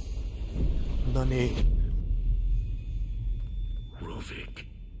 Nani? Ruvik.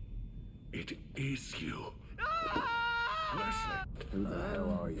 It is you. Leslie. Who the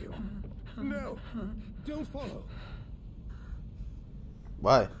hell are you? No. Don't follow.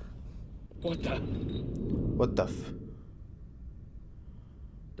 Why? What the? What the f?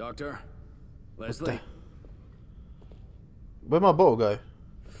 Doctor? Leslie? Where'd my bottle go?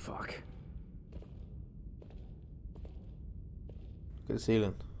 Fuck. Look at the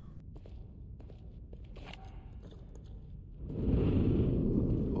ceiling.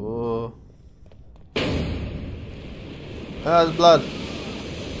 Oh. Ah, there's blood.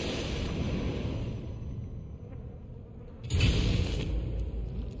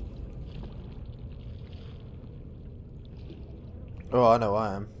 Oh, I know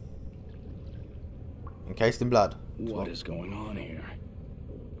I am. Encased in blood. What is going on here?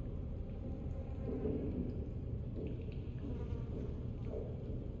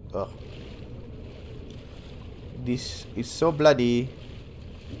 Ugh. This is so bloody.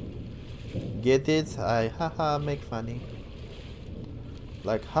 Get it? I haha make funny.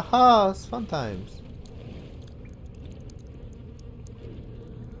 Like haha, it's fun times.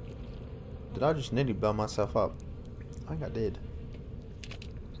 Did I just nearly blow myself up? I think I did.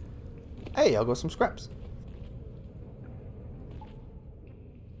 Hey, I got some scraps.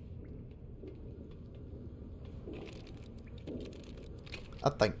 I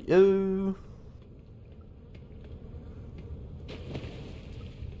thank you.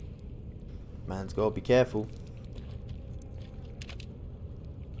 Man's gotta be careful.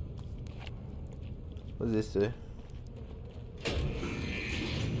 What does this do?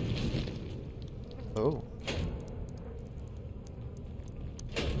 Oh.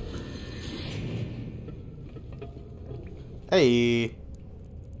 Hey.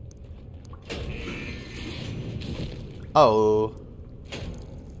 Oh.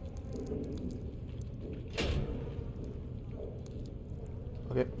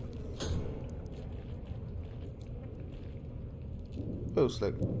 Okay. Oh,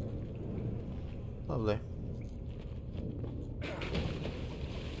 slick. Lovely.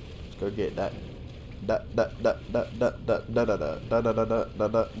 Let's go get that. I'll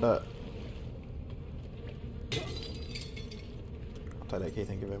take that key,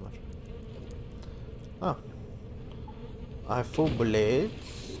 thank you very much. Oh. I have 4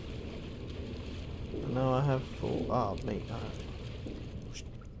 bullets. No, I have 4. Oh, mate.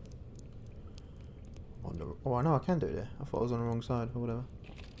 Oh, I know I can do it. I thought I was on the wrong side or whatever.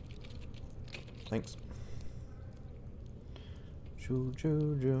 Thanks.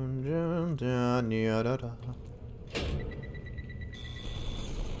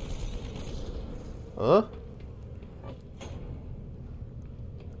 Huh?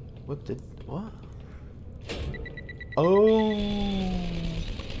 What did... what? Oh!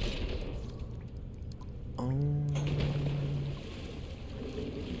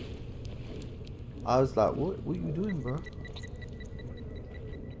 I was like, what are you doing, bro?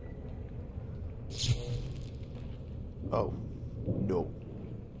 Oh. No.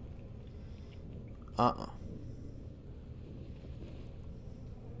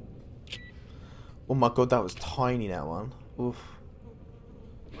 Oh my god, that was tiny, that one. Oof.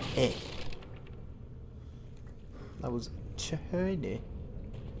 Eh. That was tiny.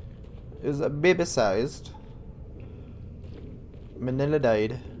 It was a baby sized. Manila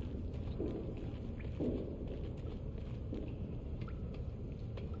died.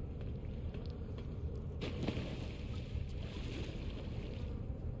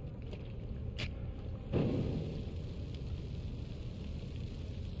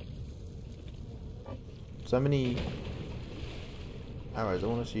 So many arrows. I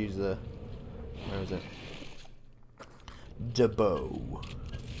want us to use the... where is it? Debo.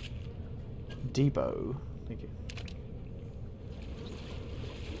 Debo. Thank you.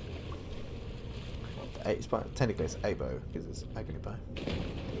 It's technically it's abo because it's agony pie.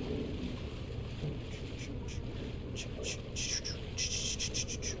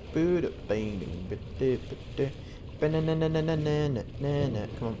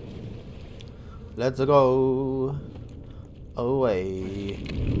 Come on. Let's go away.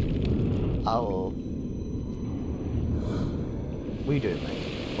 Owl. What are you doing, mate?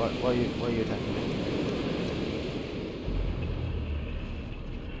 Why are you attacking me?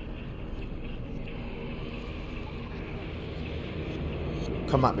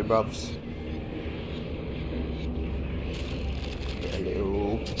 Come at me, bruvs.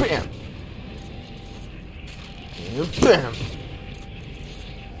 Hello. Bam! Bam!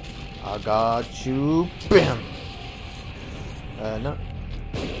 I got you. Bam! No.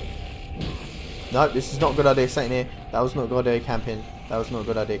 No, this is not a good idea sitting here. That was not a good idea camping. That was not a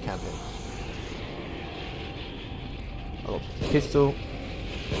good idea camping. Oh, pistol.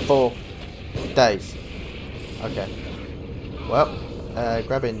 4 days. Okay. Well,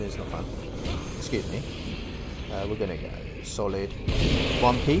 grabbing is not fun. Excuse me. We're gonna go solid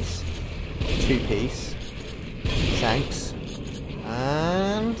 1 piece, 2 piece, shanks,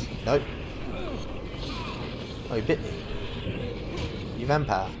 and nope. Oh, you bit me. You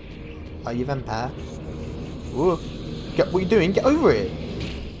vampire. Are you vampire? Whoa. What are you doing? Get over it.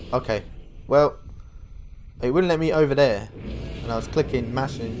 Okay. Well, it wouldn't let me over there, and I was clicking,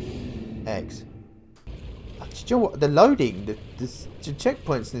 mashing X. Do you know what? The loading, the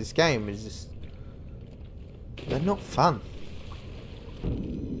checkpoints in this game is just, they're not fun.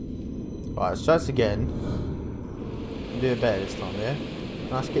 Right, let's try this again. I'm doing better this time, yeah?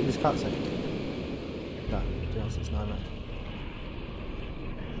 Can I skip this cutscene? No, 2069, mate.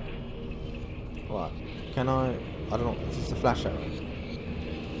 Right, can I don't know, is this a flash arrow?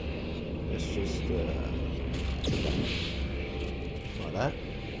 Let's just, like that.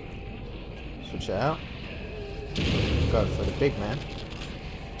 Switch it out. Go for the big man.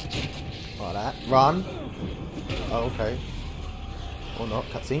 Like that. Run! Oh, okay. Or not,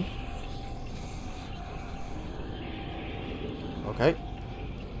 cutscene. Okay.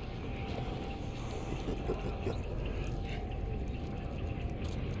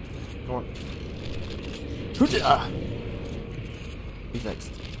 Come on. Who's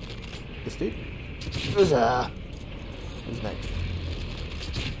next? This dude? Who's next?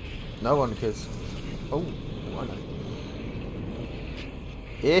 No one, because... Oh, I know.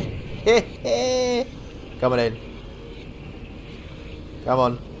 Come on in. Come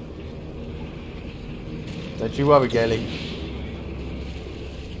on. Don't you worry, girlie.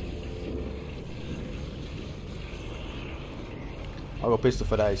 I got a pistol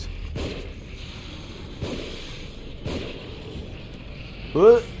for days.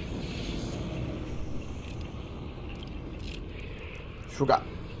 What? Sugar.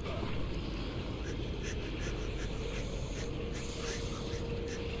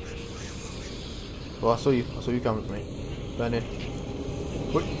 Well, I saw you coming for me. Burn in.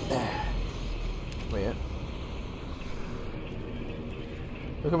 Wait. Wait, yeah.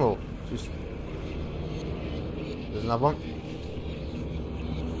 Look at them all. Just... There's another one.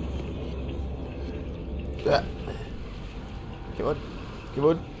 Yeah. Come on. Come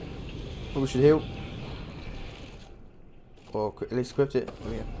on. We should heal. Or at least equip it.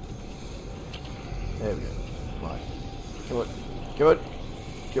 There we go. There we go. Right. Come on. Come on.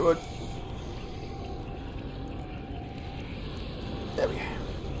 Come on. There we go.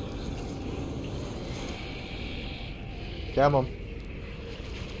 Come on.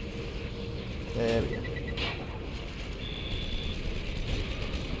 There we go.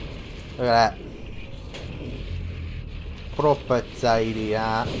 Look at that. Proper tidy,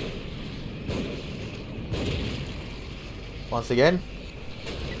 once again,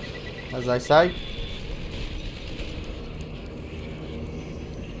 as I say.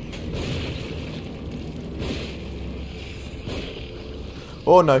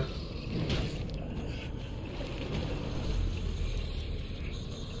 Oh no.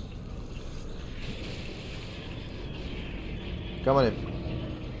 Come on in.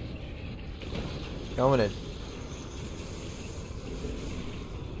 Come on in.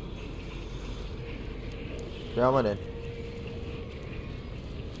 Come on in.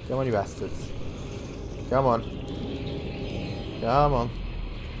 Come on, you bastards. Come on. Come on.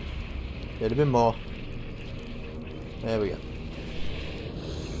 Get a bit more. There we go.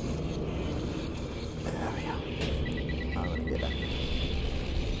 There we go. I'm gonna get that.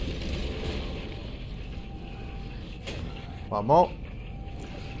 One more.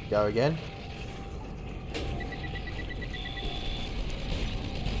 Go again.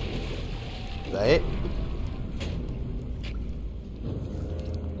 Is that it?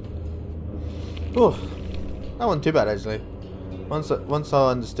 Oh, that wasn't too bad actually. Once I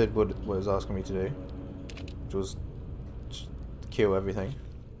understood what it was asking me to do, which was just kill everything.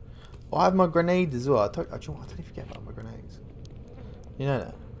 Oh, I have my grenades as well. I totally forget about my grenades. You know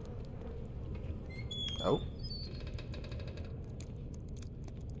that. Oh.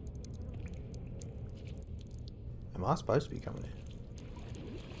 Am I supposed to be coming in?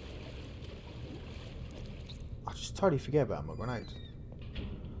 I just totally forget about my grenades.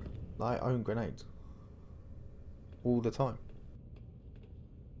 I own grenades. All the time.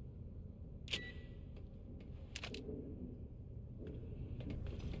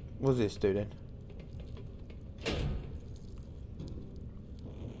 What's this do then?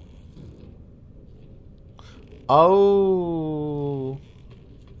 Oh,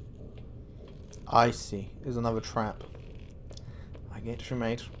 I see. There's another trap. I get you,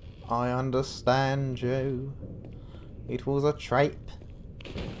 mate. I understand you. It was a trap.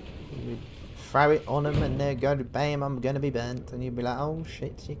 You'd throw it on them and they'd go to bam, I'm gonna be burnt. And you'd be like, oh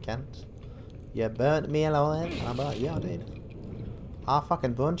shit, you can't. You burnt me alive. And I'm like, yeah, I did. I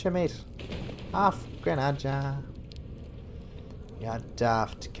fucking bunch you, mate. Half grenade ya. You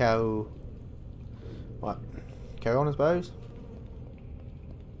daft cow. What? Carry on, I suppose?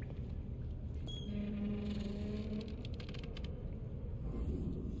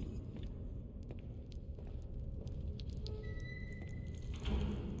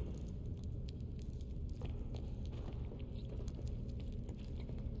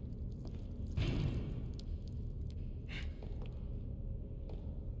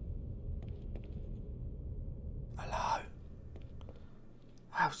 Hello.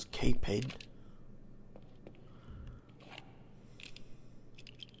 Housekeeping.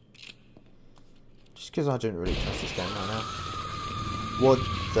 Because I don't really trust this game right now. What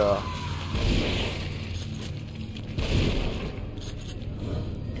the?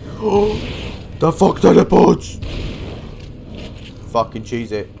 Oh, the fuck teleports! Fucking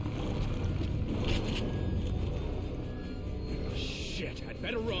cheese it. Shit, I'd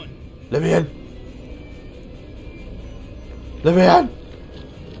better run. Let me in! Let me in!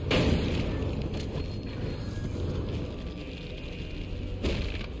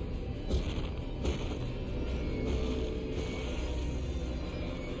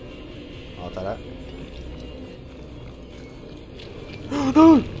 That.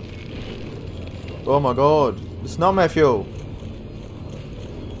 No! Oh my god, it's not my fuel.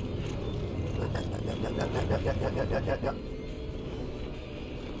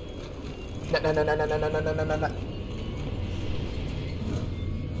 No.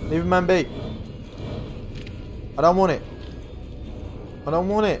 Leave man be. I don't want it. I don't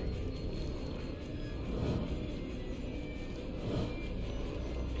want it.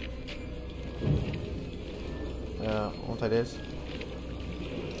 I'll take this.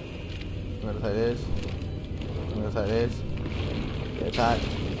 I'm gonna take this. I'm gonna take this. Get attacked.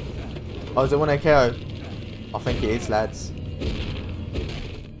 Oh, is it 1 KO? I think it is, lads.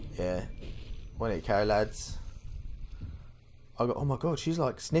 Yeah. 1 KO, lads. Oh my god, she's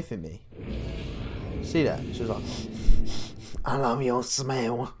like sniffing me. See that? She's like, I love your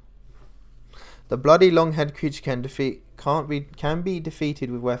smell. The bloody long-haired creature can be defeated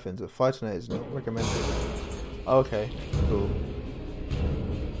with weapons, but fighting it is not recommended. Okay, cool.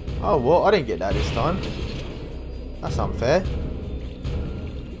 Oh, what? I didn't get that this time. That's unfair.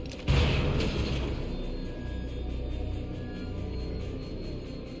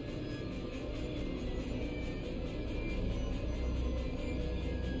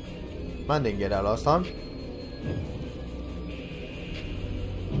 Man didn't get that last time.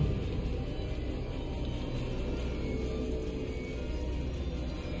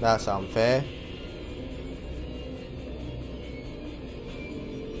 That's unfair.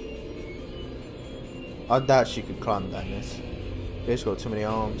 I doubt she could climb down this. She's got too many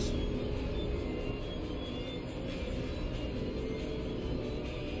arms.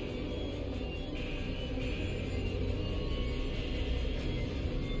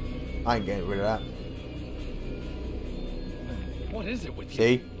 I ain't getting rid of that. What is it with you?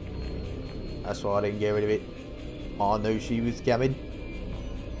 See? That's why I didn't get rid of it. I knew she was coming.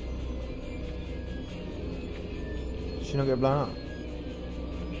 Did she not get blown up?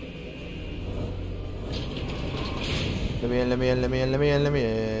 Let me in, let me in, let me in, let me in, let me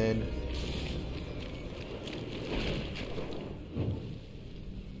in.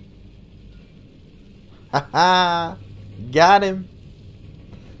 Haha! Got him!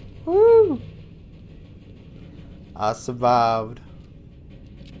 Woo! I survived.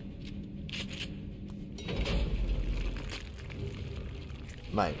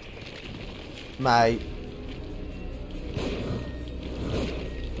 Mate. Mate.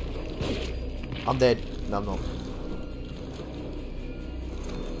 I'm dead. No, I'm not.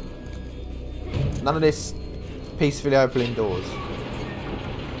 None of this peacefully opening doors.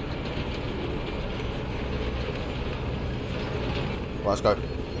 Right, let's go.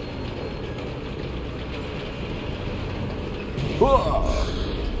 Whoa!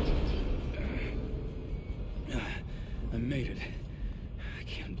 I made it. I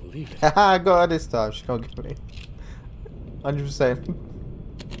can't believe it. Haha, I got her this time. She can't get me. 100%.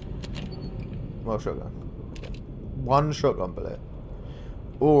 Well, shotgun. One shotgun bullet.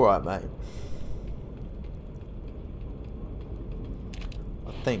 Alright, mate.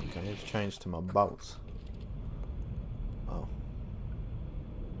 I think I need to change to my bolts. Oh.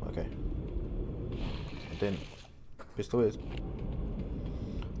 Okay. I didn't. Pistol is.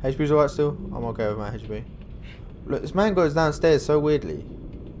 HP's alright still? I'm okay with my HP. Look, this man goes downstairs so weirdly.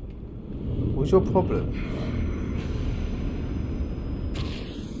 What's your problem?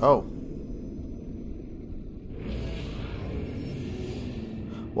 Oh.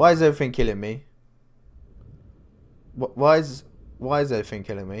 Why is everything killing me? Why is everything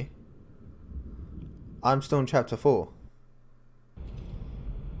killing me? I'm still in chapter 4.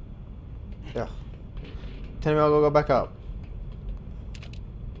 Yeah. Tell me I'll go back up.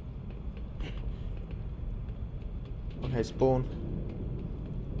 Okay, spawn.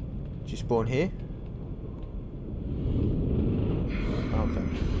 Did you spawn here? Okay.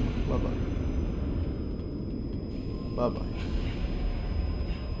 Bye bye. Bye bye.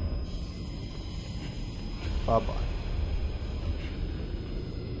 Bye bye.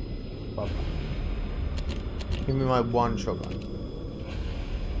 Bye bye. Give me my one shotgun.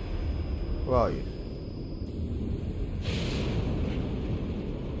 Where are you?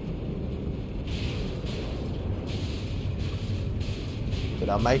 Did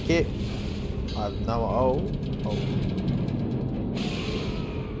I make it? I have no. Oh.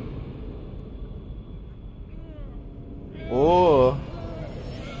 Oh.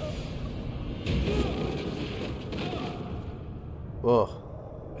 Oh.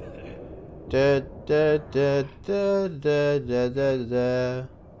 Da da da da da da da da.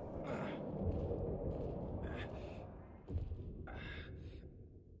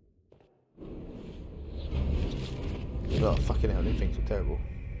 Oh fucking hell, these things are terrible.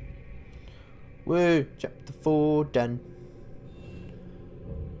 Woo! Chapter 4 done.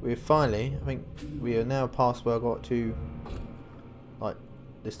 We're finally, I think we are now past where I got to, like,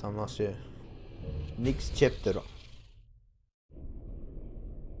 this time last year. Next chapter.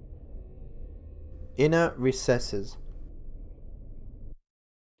 Inner recesses.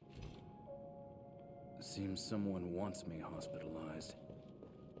 Seems someone wants me hospitalized.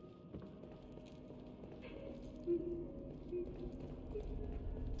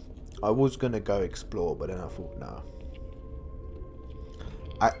 I was gonna go explore, but then I thought, no.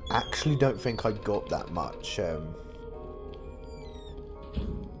 I actually don't think I got that much.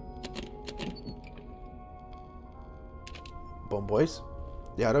 Bomb boys.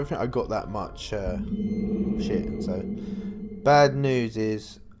 Yeah, I don't think I got that much shit. So, bad news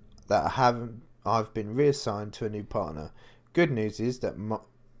is that I've been reassigned to a new partner. Good news is that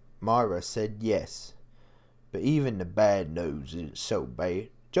Myra said yes, but even the bad news isn't so bad.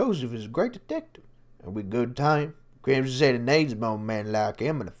 Joseph is a great detective, and with good time, Crimson said he needs more men like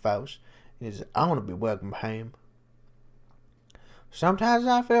him in the force, and he said, I want to be welcome home. Sometimes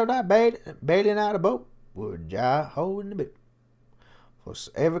I feel like bailing out a boat with a giant hole in the boot. For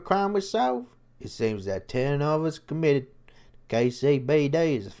every crime we solve, it seems that 10 of us committed.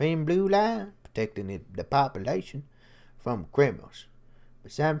 KCBD is a thin blue line, protecting the population from criminals.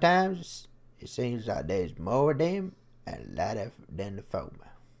 But sometimes it seems like there's more of them and a lot of than the foe.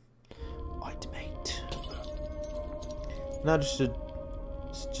 Right, mate. No, just a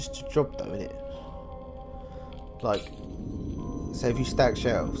job though, innit? Like, say if you stack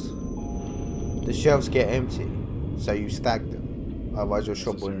shelves, the shelves get empty, so you stack them. Otherwise, your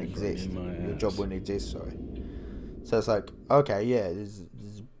shop wouldn't exist. Your job wouldn't exist. Sorry. So it's like, okay, yeah,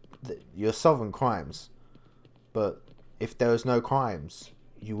 you're solving crimes, but if there was no crimes,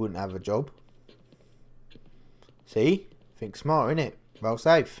 you wouldn't have a job. See? Think smart, innit? Roll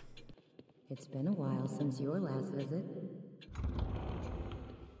safe. It's been a while since your last visit.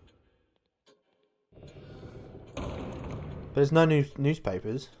 But there's no new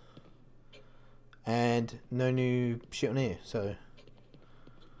newspapers. And no new shit on here, so...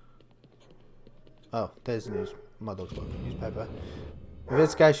 Oh, there's the news. My dog's got a newspaper.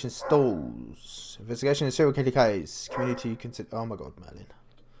 Investigation stalls. Investigation in serial killer case. Community consider... Oh my god, Merlin.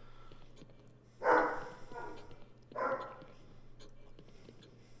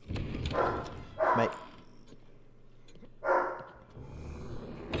 Mate.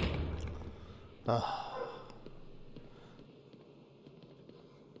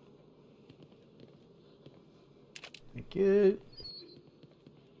 Thank you.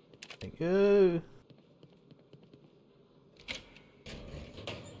 Thank you.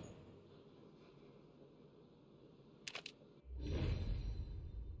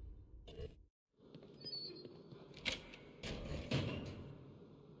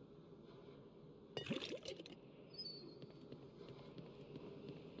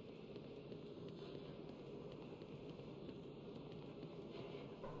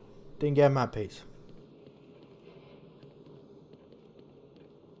 Didn't get my piece.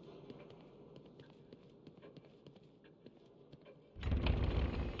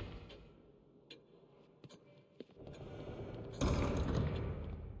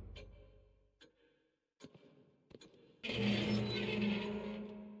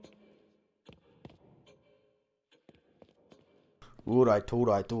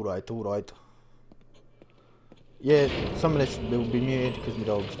 Alright. Yeah, some of this will be muted because my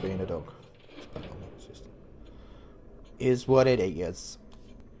dog's being a dog. It's just, is what it is.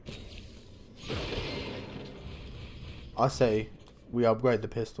 I say we upgrade the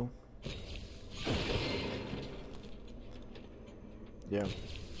pistol. Yeah.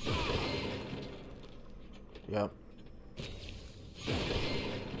 Yep.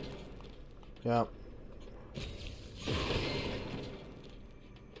 Yep.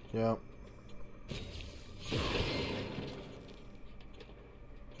 Yep.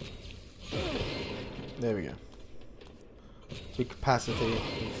 There we go. So capacity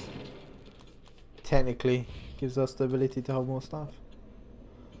is technically gives us the ability to hold more stuff.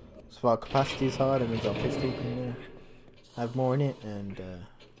 So if our capacity is higher, that means our pistol can have more in it, and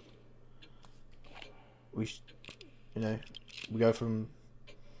we go from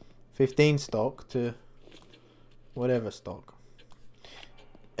 15 stock to whatever stock.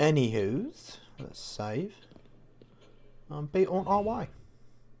 Anywho's, let's save and be on our way.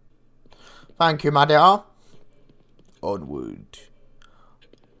 Thank you, my dear. Onward.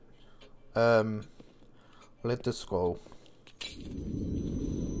 Let us go.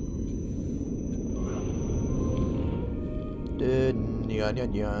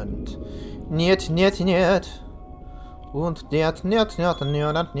 Niet. Und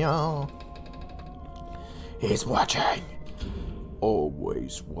niet. He's watching.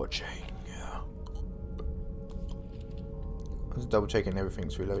 Always watching. I'm just double checking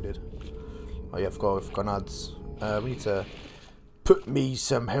everything's reloaded. Oh yeah, I've got ads. We need to put me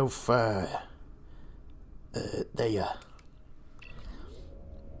some health there.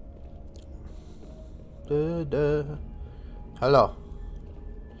 Hello.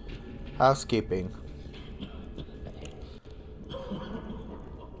 Housekeeping.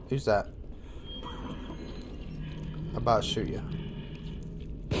 Who's that? I'm about to shoot you.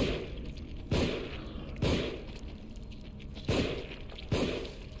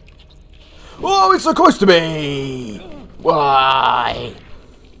 Oh, it's so close to me! Why?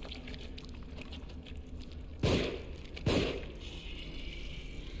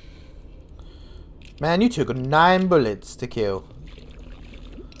 Man, you took 9 bullets to kill.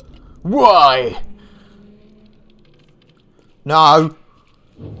 Why? No.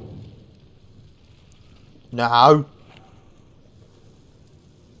 No.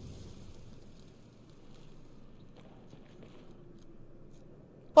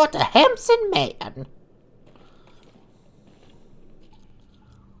 What a handsome man.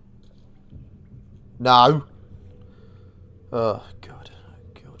 No. Oh, God.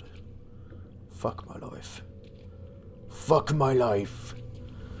 God. Fuck my life. Fuck my life.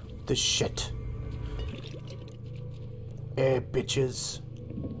 The shit. Bitches.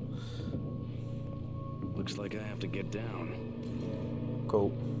 Looks like I have to get down.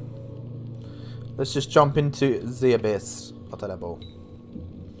 Cool. Let's just jump into the abyss. I'll take that ball.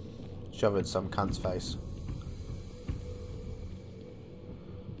 Shove it in some cunt's face.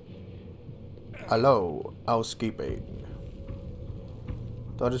 Hello, housekeeping.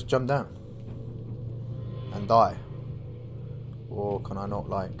 Do I just jump down? And die? Or can I not,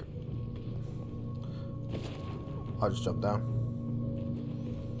 like... I just jump down.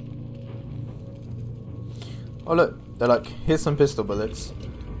 Oh look, they're like, here's some pistol bullets.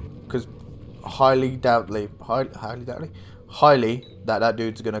 Because highly that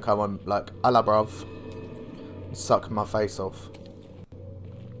dude's gonna come on like, ala bruv, and suck my face off.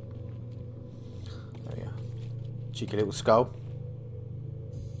 There we go. Cheeky little skull.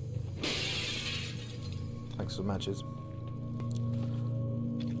 Thanks for the matches.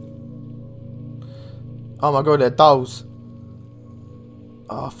 Oh my god, they're dolls.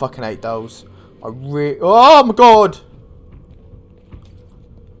 Oh, I fucking hate dolls. Oh my god!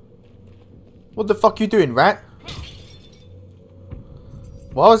 What the fuck you doing, rat?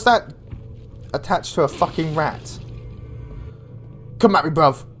 Why was that attached to a fucking rat? Come at me,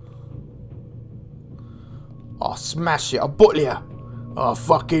 bruv. I'll smash it. I'll bottle ya. I'll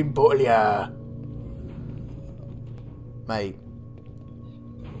fucking bottle ya. Mate.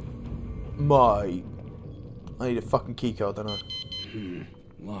 I need a fucking keycard, don't I?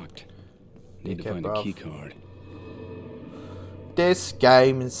 Locked. Need to find a keycard. This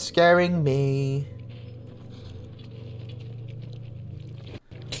game is scaring me.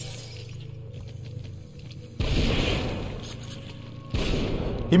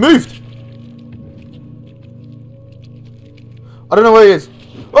 He moved! I don't know where he is.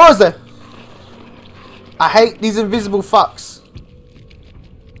 Where is there? I hate these invisible fucks.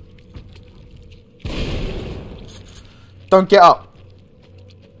 Don't get up.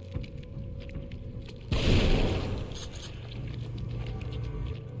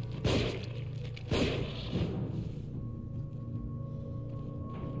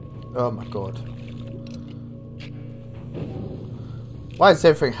 Oh my god. Why is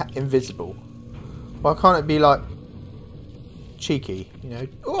everything invisible? Why can't it be like cheeky, you know?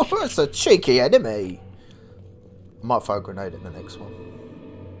 Oh, it's a cheeky enemy. I might throw a grenade in the next one.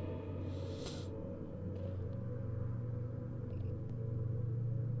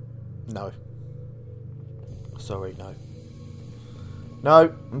 No. Sorry, no.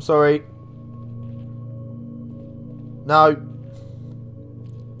 No, I'm sorry. No.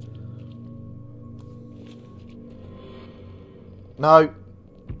 No.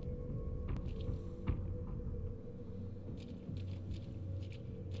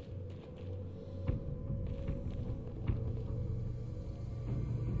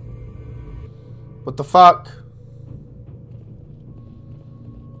 What the fuck?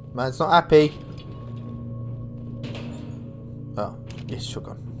 Man's not happy. Oh, yes,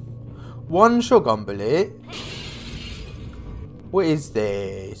 shotgun. One shotgun bullet. What is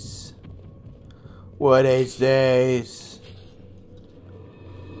this? What is this?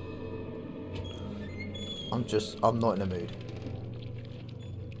 I'm not in the mood.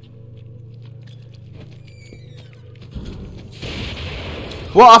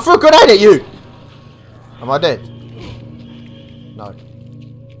 What? I threw a grenade at you! Am I dead? No.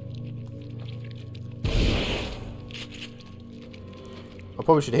 I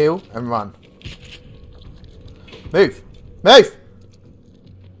probably should heal and run. Move! Move!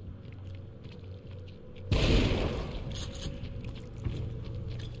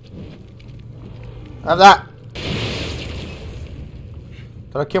 Have that!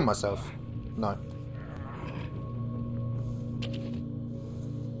 Did I kill myself? No.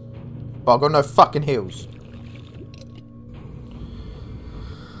 But I've got no fucking heals.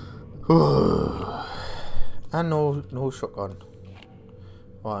 And no shotgun.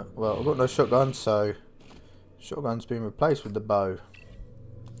 Right, well, I've got no shotgun, so shotgun's been replaced with the bow.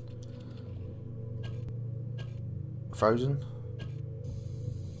 Frozen.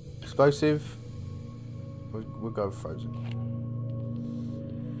 Explosive. We'll go frozen.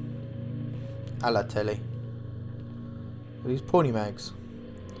 A la telly. These pawny mags.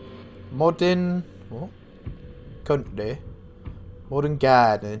 Modern. What? Country. Modern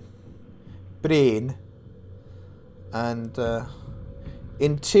garden. Brain. And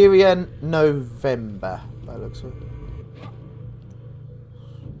interior November. That looks like.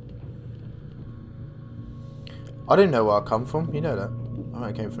 I didn't know where I come from. You know that.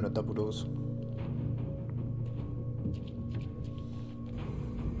 I came from the double doors.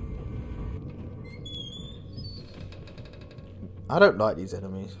 I don't like these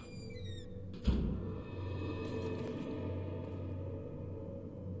enemies.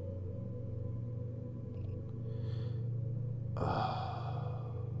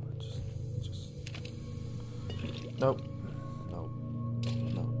 Nope. Nope.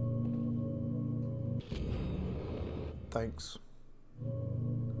 No. Thanks.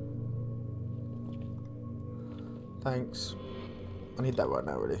 Thanks. I need that right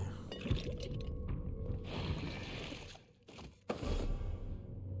now, really.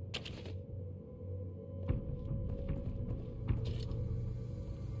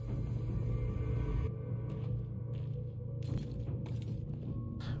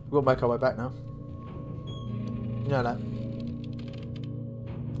 We'll make our way back now. You know that.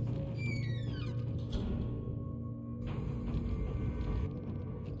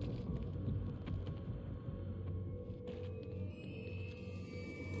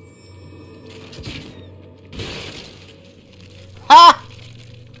 Ha!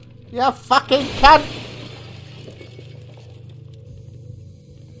 You fucking cunt!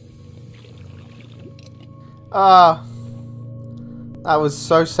 Ah. That was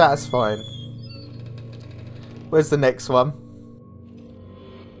so satisfying. Where's the next one?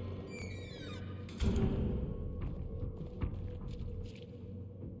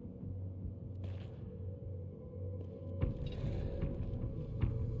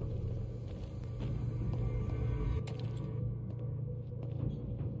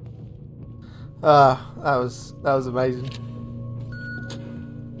 That was amazing.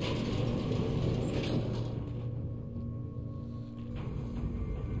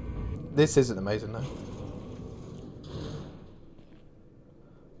 This isn't amazing though.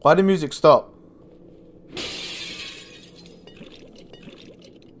 Why did music stop?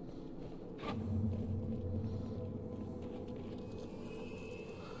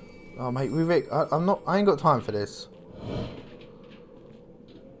 Oh mate, Ruvik, I ain't got time for this.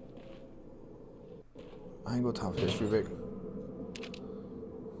 I ain't got time for this, Ruvik.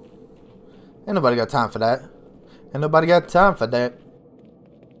 Ain't nobody got time for that. Ain't nobody got time for that.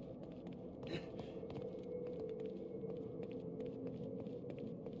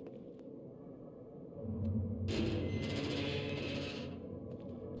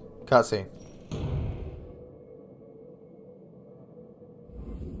 Cutscene.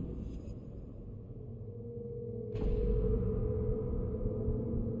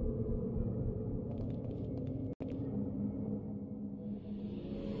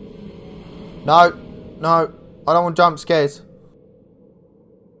 No, no, I don't want jump scares.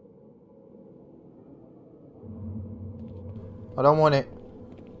 I don't want it.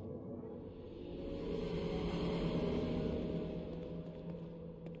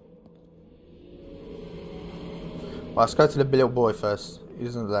 Well, let's go to the little boy first. He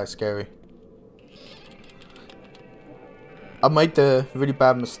doesn't look that scary. I made the really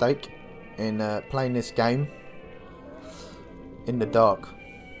bad mistake in playing this game in the dark.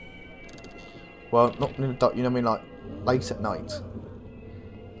 Well, not in the dark, you know what I mean, like late at night.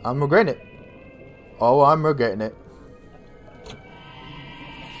 I'm regretting it. Oh, I'm regretting it.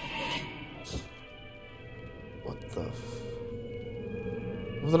 What the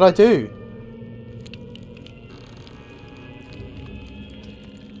what did I do?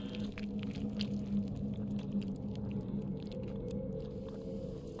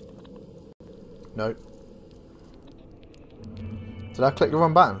 Nope. Did I click the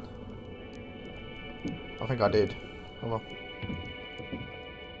wrong button? I think I did. Oh well.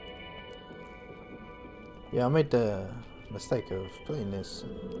 Yeah, I made the mistake of playing this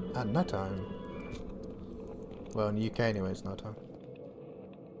at night time. Well, in the UK anyway, it's night time.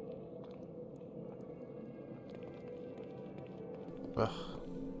 Ugh.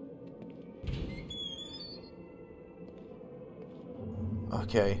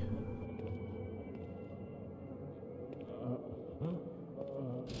 Okay.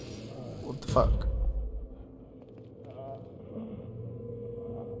 What the fuck?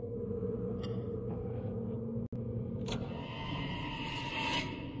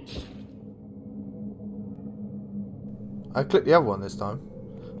 I clicked the other one this time.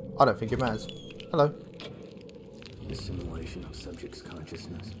 I don't think it matters. Hello. The simulation of subject's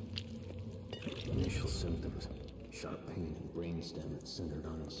consciousness. Initial symptoms: sharp pain and brainstem that's centered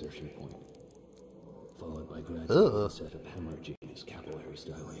on insertion point, followed by gradual onset of hemorrhaging as capillaries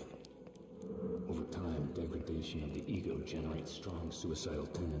dilate. Over time, degradation of the ego generates strong suicidal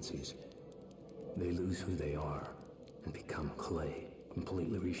tendencies. They lose who they are and become clay,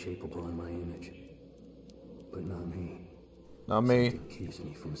 completely reshapeable in my image. But not me. Not me. Something keeps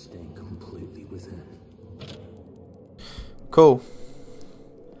me from staying completely within. Cool.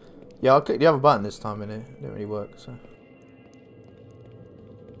 Yeah, I clicked the other button this time and it didn't really work, so.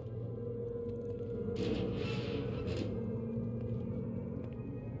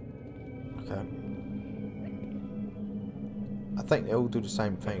 Okay. I think they all do the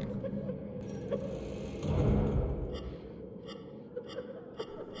same thing.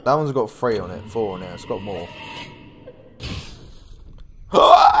 That one's got 3 on it, 4 on it, it's got more.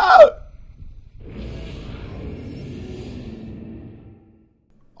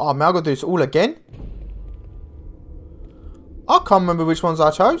 Oh man, I gotta do this all again? I can't remember which ones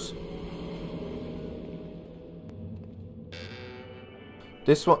I chose.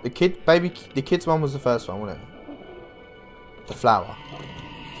 This one, the kids one was the first one, wasn't it? The flower.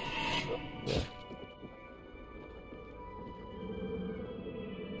 Yeah.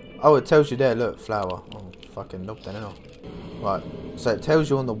 Oh, it tells you there, look, flower. Oh, fucking nope, then not. Right, so it tells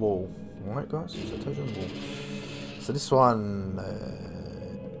you on the wall. Alright, guys, so it tells you on the wall. So this one,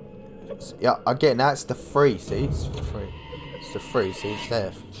 yeah, I'm getting that. It's the 3, see? It's the 3. It's the 3, see? It's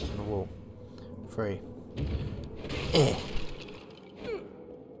there on the wall. 3. Eh.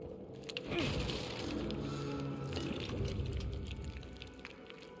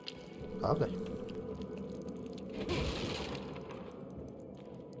 Lovely.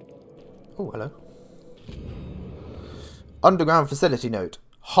 Oh, hello. Underground facility note.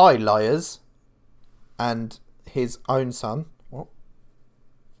 Hi, liars. And his own son. What?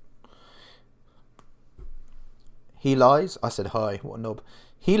 He lies. I said hi. What a knob.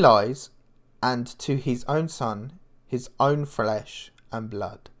 He lies. and to his own son, his own flesh and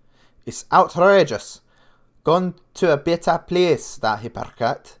blood. It's outrageous. Gone to a better place, that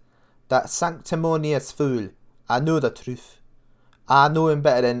hypocrite. That sanctimonious fool. I know the truth. I know him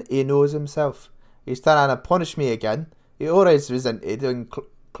better than he knows himself. He's trying to punish me again. He always resented in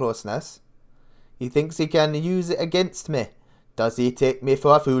closeness. He thinks he can use it against me. Does he take me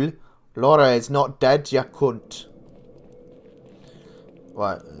for a fool? Laura is not dead, you cunt.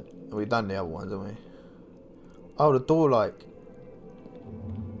 Right, we've done the other ones, haven't we? Oh, the door, like,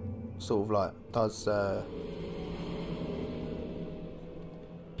 sort of like, does, I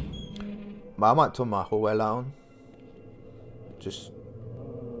might turn my hallway light on. Just,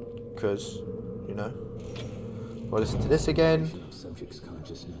 because, you know. We'll listen to this again.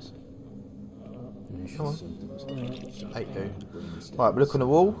 Come on. 8-2. Right, we look on the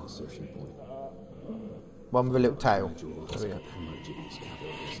wall. One with a little tail. There we go.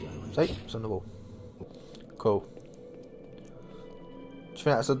 See? It's on the wall. Cool. Do you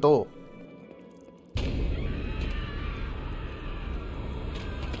think that's a door?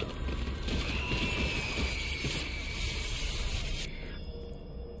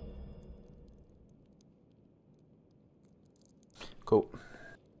 Cool.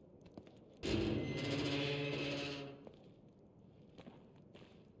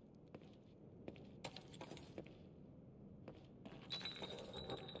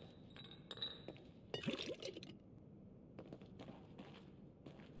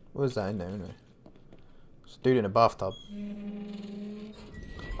 What was that in there anyway? It's a dude in a bathtub.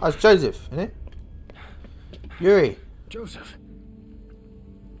 Oh, it's Joseph, isn't it? Yuri. Joseph.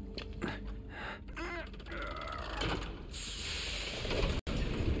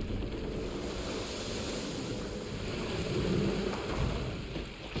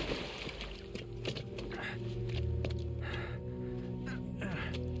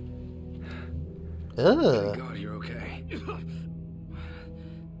 Thank God you're okay.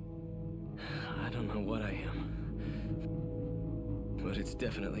 I don't know what I am, but it's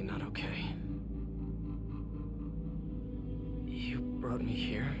definitely not okay. You brought me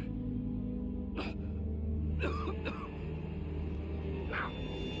here?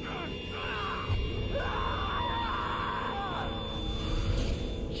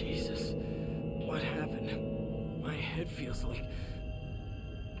 Jesus, what happened? My head feels like...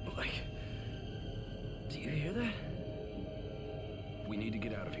 Do you hear that? We need to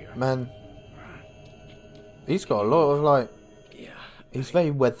get out of here. Man, he's got a lot of, like... Yeah. He's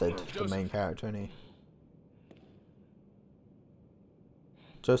very weathered, the main character, isn't he?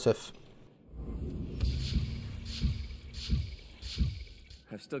 Joseph.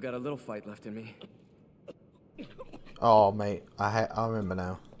 I've still got a little fight left in me. Oh, mate, I remember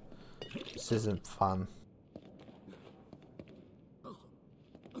now. This isn't fun.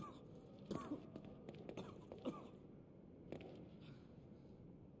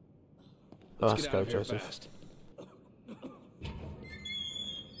 Let's go, Joseph. Fast.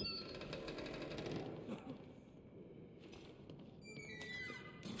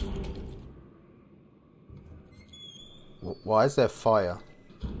 Why is there fire?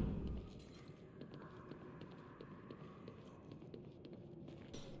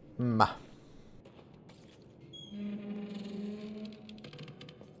 Ma.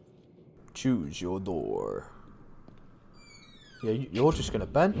 Choose your door. Yeah, you're just gonna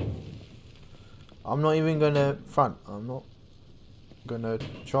bend. I'm not even gonna front. I'm not gonna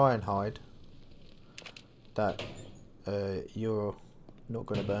try and hide that you're not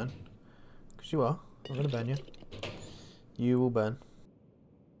gonna burn. Because you are. I'm gonna burn you. You will burn.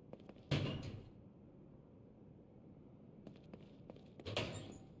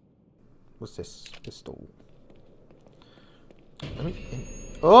 What's this? Pistol. Let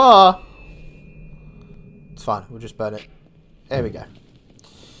me... Oh! It's fine. We'll just burn it. There we go.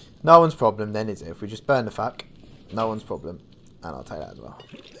 No one's problem then, is it? If we just burn the fuck, no one's problem. And I'll take that as well.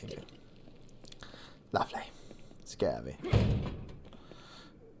 There you go. Lovely. Let's get out of here.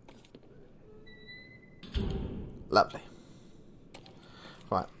 Lovely.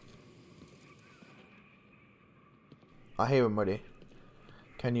 Right. I hear him ready.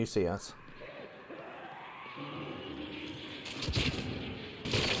 Can you see us?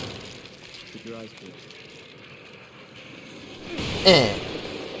 Keep your eyes peeled.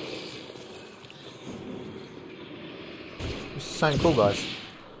 This is something cool, guys.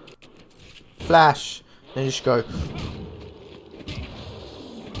 Flash. Then you just go.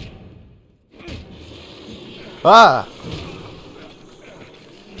 Ah!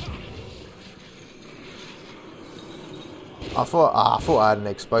 I thought I had an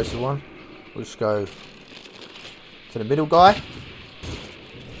explosive one. We'll just go to the middle guy.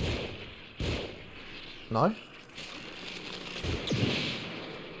 No?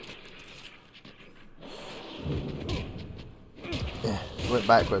 Yeah, went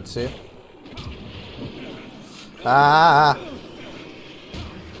backwards here. Ah!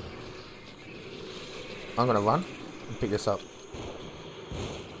 I'm gonna run and pick this up.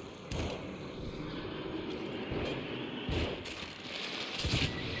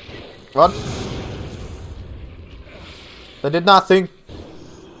 Run! They did nothing.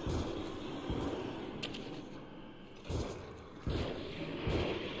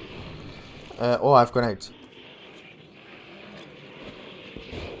 Oh, I have grenades.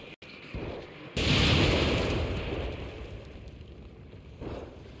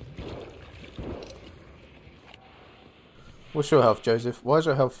 What's your health, Joseph? Why is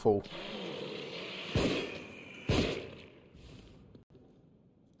your health full?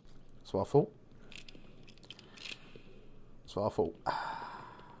 That's what I thought. That's what I thought.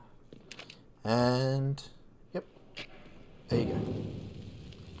 And yep, there you go.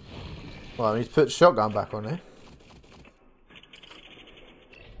 Well, I need to put the shotgun back on there.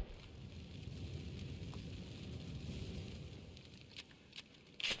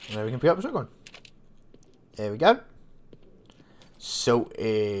 And then we can pick up the shotgun. There we go.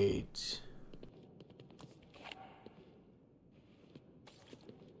 Sorted.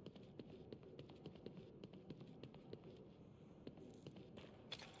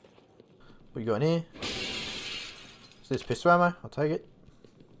 What you got in here? Is this pistol ammo? I'll take it.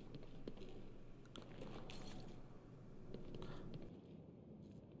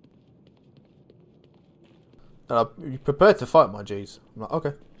 You prepared to fight, my G's. I'm like,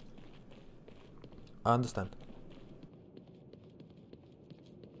 okay. I understand.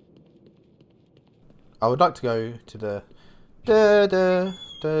 I would like to go to the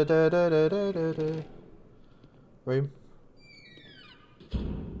room.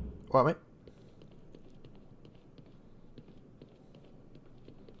 Right, mate.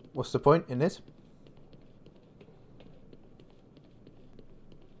 What's the point in this?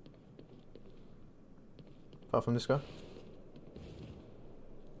 Apart from this guy.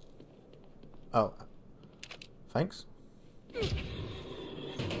 Oh. Thanks.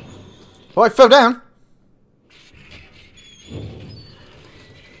 Oh, I fell down!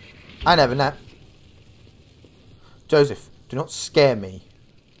 I never nap. Joseph, do not scare me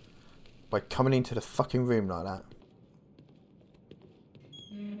by coming into the fucking room like that.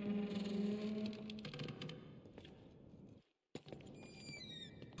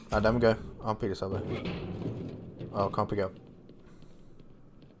 Ah, there we go. I'll pick this up there. Oh, I can't pick it up.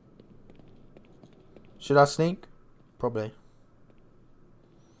 Should I sneak? Probably.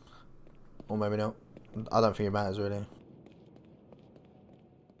 Or maybe not. I don't think it matters really.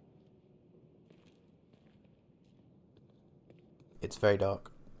 It's very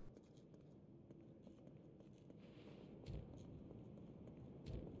dark.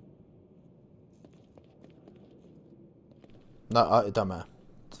 No, it don't matter.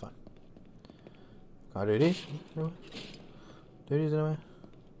 It's fine. Can I do these? Do these anyway?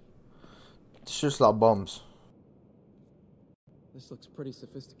 It's just like bombs. This looks pretty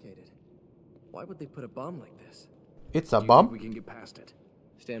sophisticated. Why would they put a bomb like this? It's a bomb? We can get past it.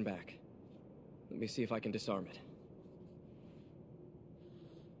 Stand back. Let me see if I can disarm it.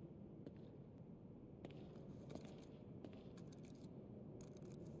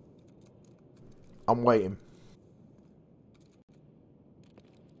 I'm waiting.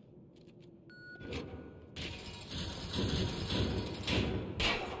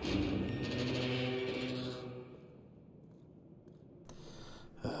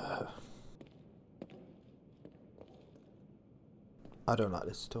 I don't like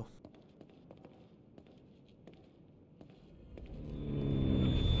this at all.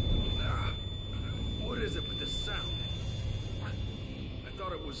 What is it with this sound? I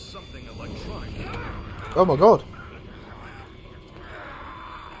thought it was something electronic. Oh my god.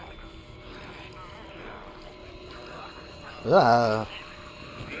 Ah.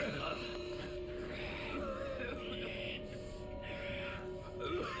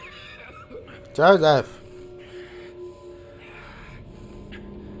 Joseph.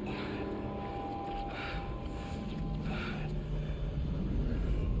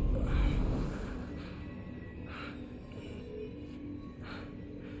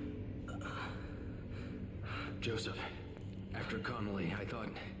 Joseph, after Connelly, I thought...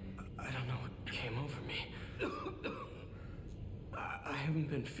 I don't know what came over me. I haven't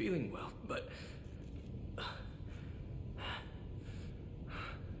been feeling well, but...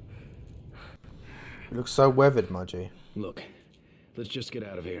 You look so weathered, my G. Look, let's just get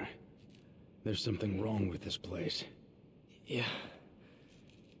out of here. There's something wrong with this place. Yeah.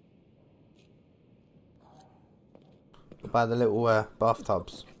 by the little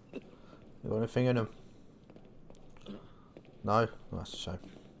bathtubs. You got anything in them? No? That's a shame.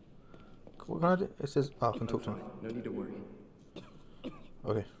 What can I do? It says... Oh, I can talk to him. No need to worry.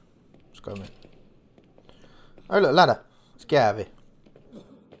 Okay. Let's go, mate. Oh, look, ladder. Let's get out of here.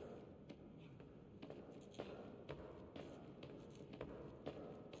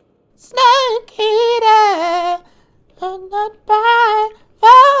 Snake eater, I'm not by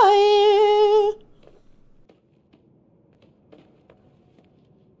for you.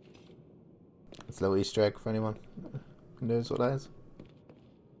 It's a little Easter egg for anyone who knows what that is.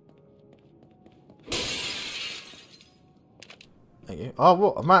 Thank you. Oh,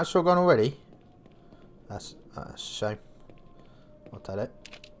 what? I'm out shotgun already? That's a shame. I'll take it.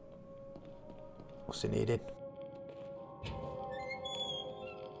 What's it needed?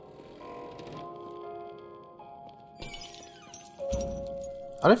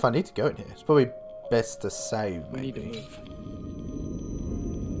 I don't know if I need to go in here. It's probably best to save, maybe. We need to move.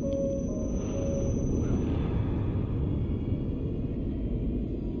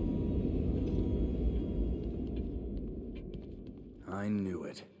 I knew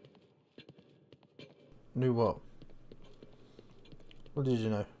it. Knew what? What did you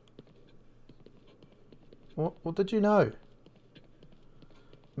know? What did you know?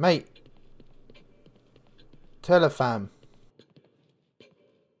 Mate. Telefam.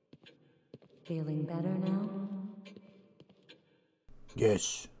 Feeling better now?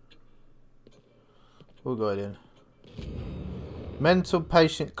 Yes. We'll go in. Mental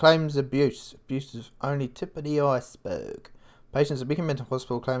patient claims abuse. Abuse is only tip of the iceberg. Patients at Beacon Mental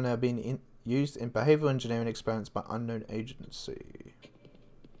Hospital claim they are being used in behavioural engineering experiments by unknown agency.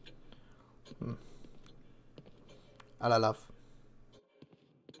 Hello, love.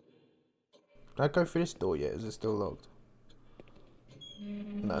 Can I go through this door yet? Is it still locked?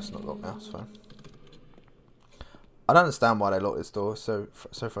 No, it's not locked now. It's fine. I don't understand why they locked this door. So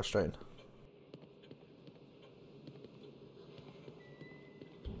frustrating.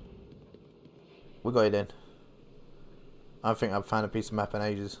 We got it in. I don't think I've found a piece of map in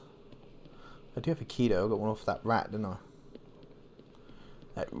ages. I do have a key though. I got one off that rat, didn't I?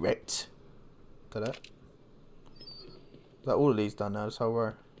 That rat. Did that? Is that all of these done now? This whole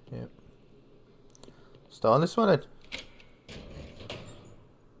row. Yeah. Start on this one then.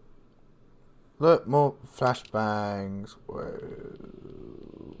 Look, more flashbangs. Whoa.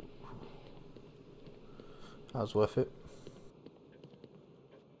 That was worth it.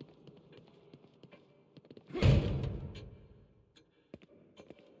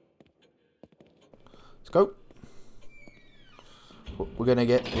 Let's go. We're gonna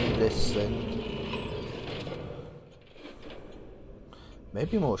get this then.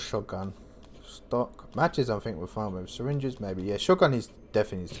 Maybe more shotgun. Stock. Matches I think we're fine with. Syringes maybe. Yeah, shotgun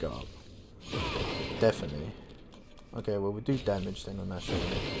definitely needs to go up. Definitely. Okay, well we do damage then on that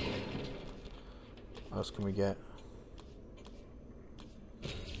shotgun. What else can we get?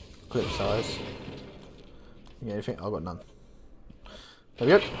 Clip size. You get anything? I've got none. There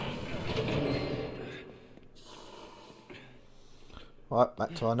we go. Right,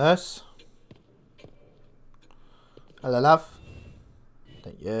 back to our nurse. Hello, love.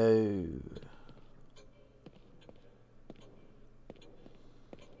 Thank you.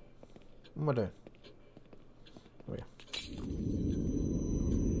 What am I doing? Oh, yeah.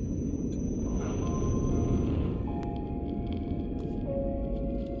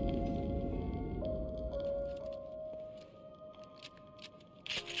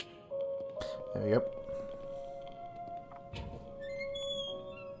 There we go.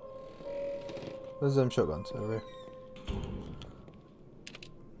 Where's them shotguns? Over here.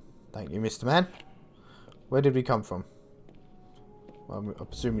 Thank you, Mr. Man. Where did we come from? Well, I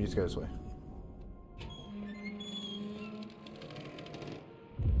presume we need to go this way.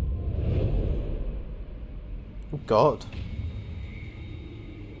 Oh God.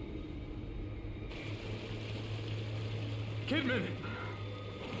 Kidman!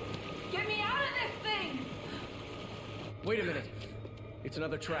 Get me out of this thing! Wait a minute. It's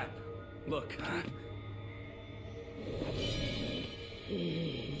another trap. Look.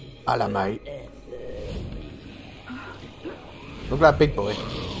 Hello, mate. Look at that big boy.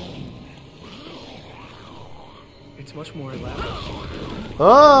 It's much more elaborate.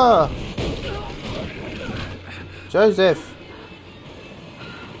 Ah! Joseph.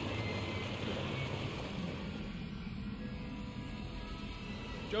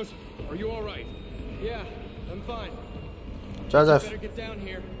 Joseph, are you all right? Yeah, I'm fine. Joseph. Better get down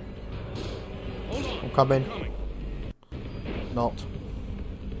here. Hold on. I'm coming. Coming. Not.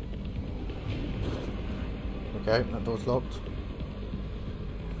 Okay, that door's locked.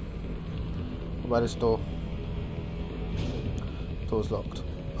 What about this door? Door's locked.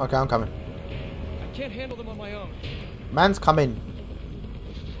 Okay, I'm coming. I can't handle them on my own. Man's coming.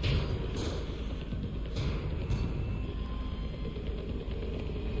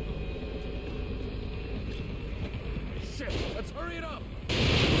 Shit, let's hurry it up. Here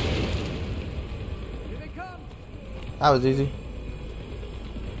they come. That was easy.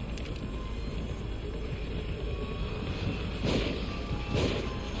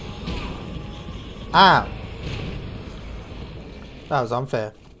 Ow! That was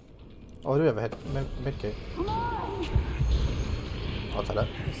unfair. Oh, I do have a med kit. I'll take that.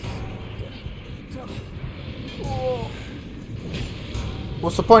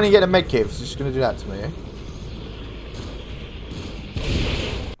 What's the point in getting a med kit if it's just going to do that to me, eh?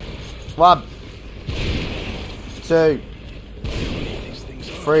 1, 2,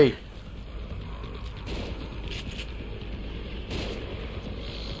 3.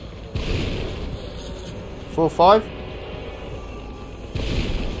 4, 5,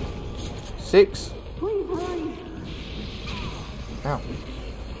 6. Ow.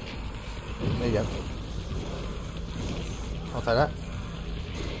 There you go. I'll take that.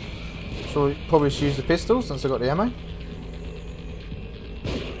 So probably should use the pistol since I got the ammo.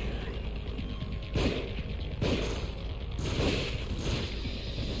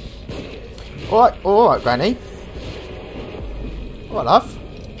 Alright, Granny. Alright, love.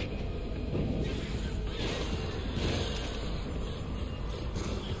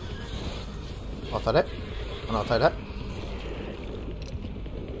 I'll take it. And I'll take that.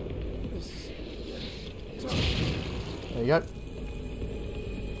 There you go.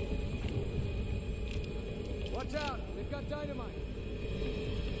 Watch out! They've got dynamite.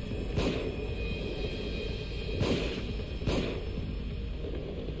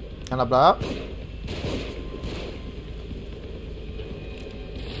 Can I blow up?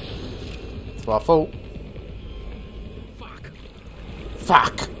 That's what I thought.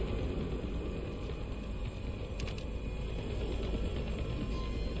 Fuck!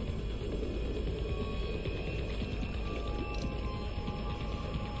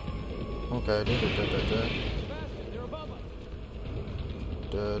 Okay. They're above us.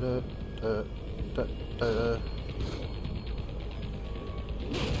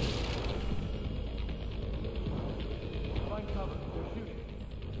 Find cover. They're shooting.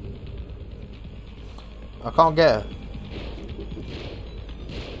 I can't get her.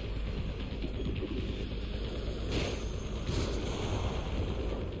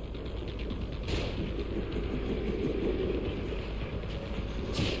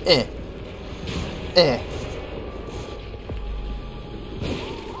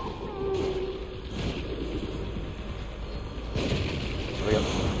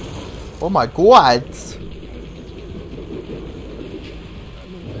 Oh my god!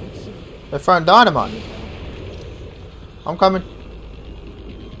 They're throwing dynamite. I'm coming.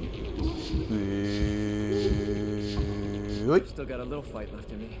 Still got a little fight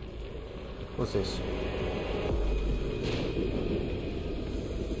left in me. What's this?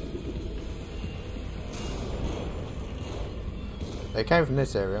 They came from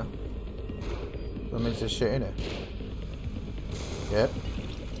this area. That means there's shit in it. Yep.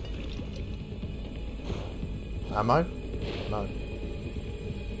 Ammo? No.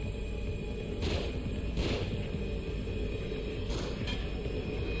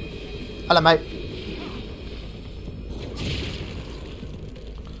 Hello, mate.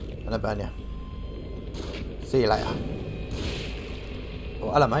 Hello, burn ya. See you later.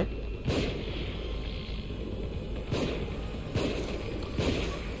 Oh, hello, mate.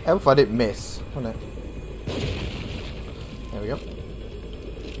 Help if I didn't miss, wouldn't it? There we go.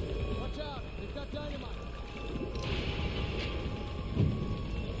 Watch out! They've got dynamite.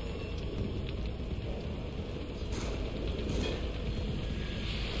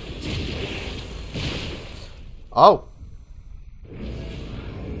 Oh.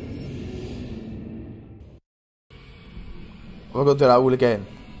 I've got to do that all again.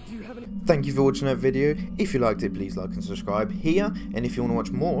 Thank you for watching that video. If you liked it, please like and subscribe here. And if you want to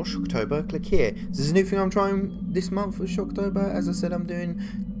watch more Shocktober, click here. This is a new thing I'm trying this month for Shocktober. As I said, I'm doing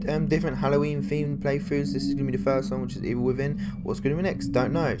different Halloween themed playthroughs. This is going to be the first one, which is Evil Within. What's going to be next?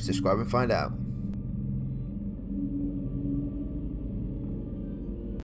 Don't know. Subscribe and find out.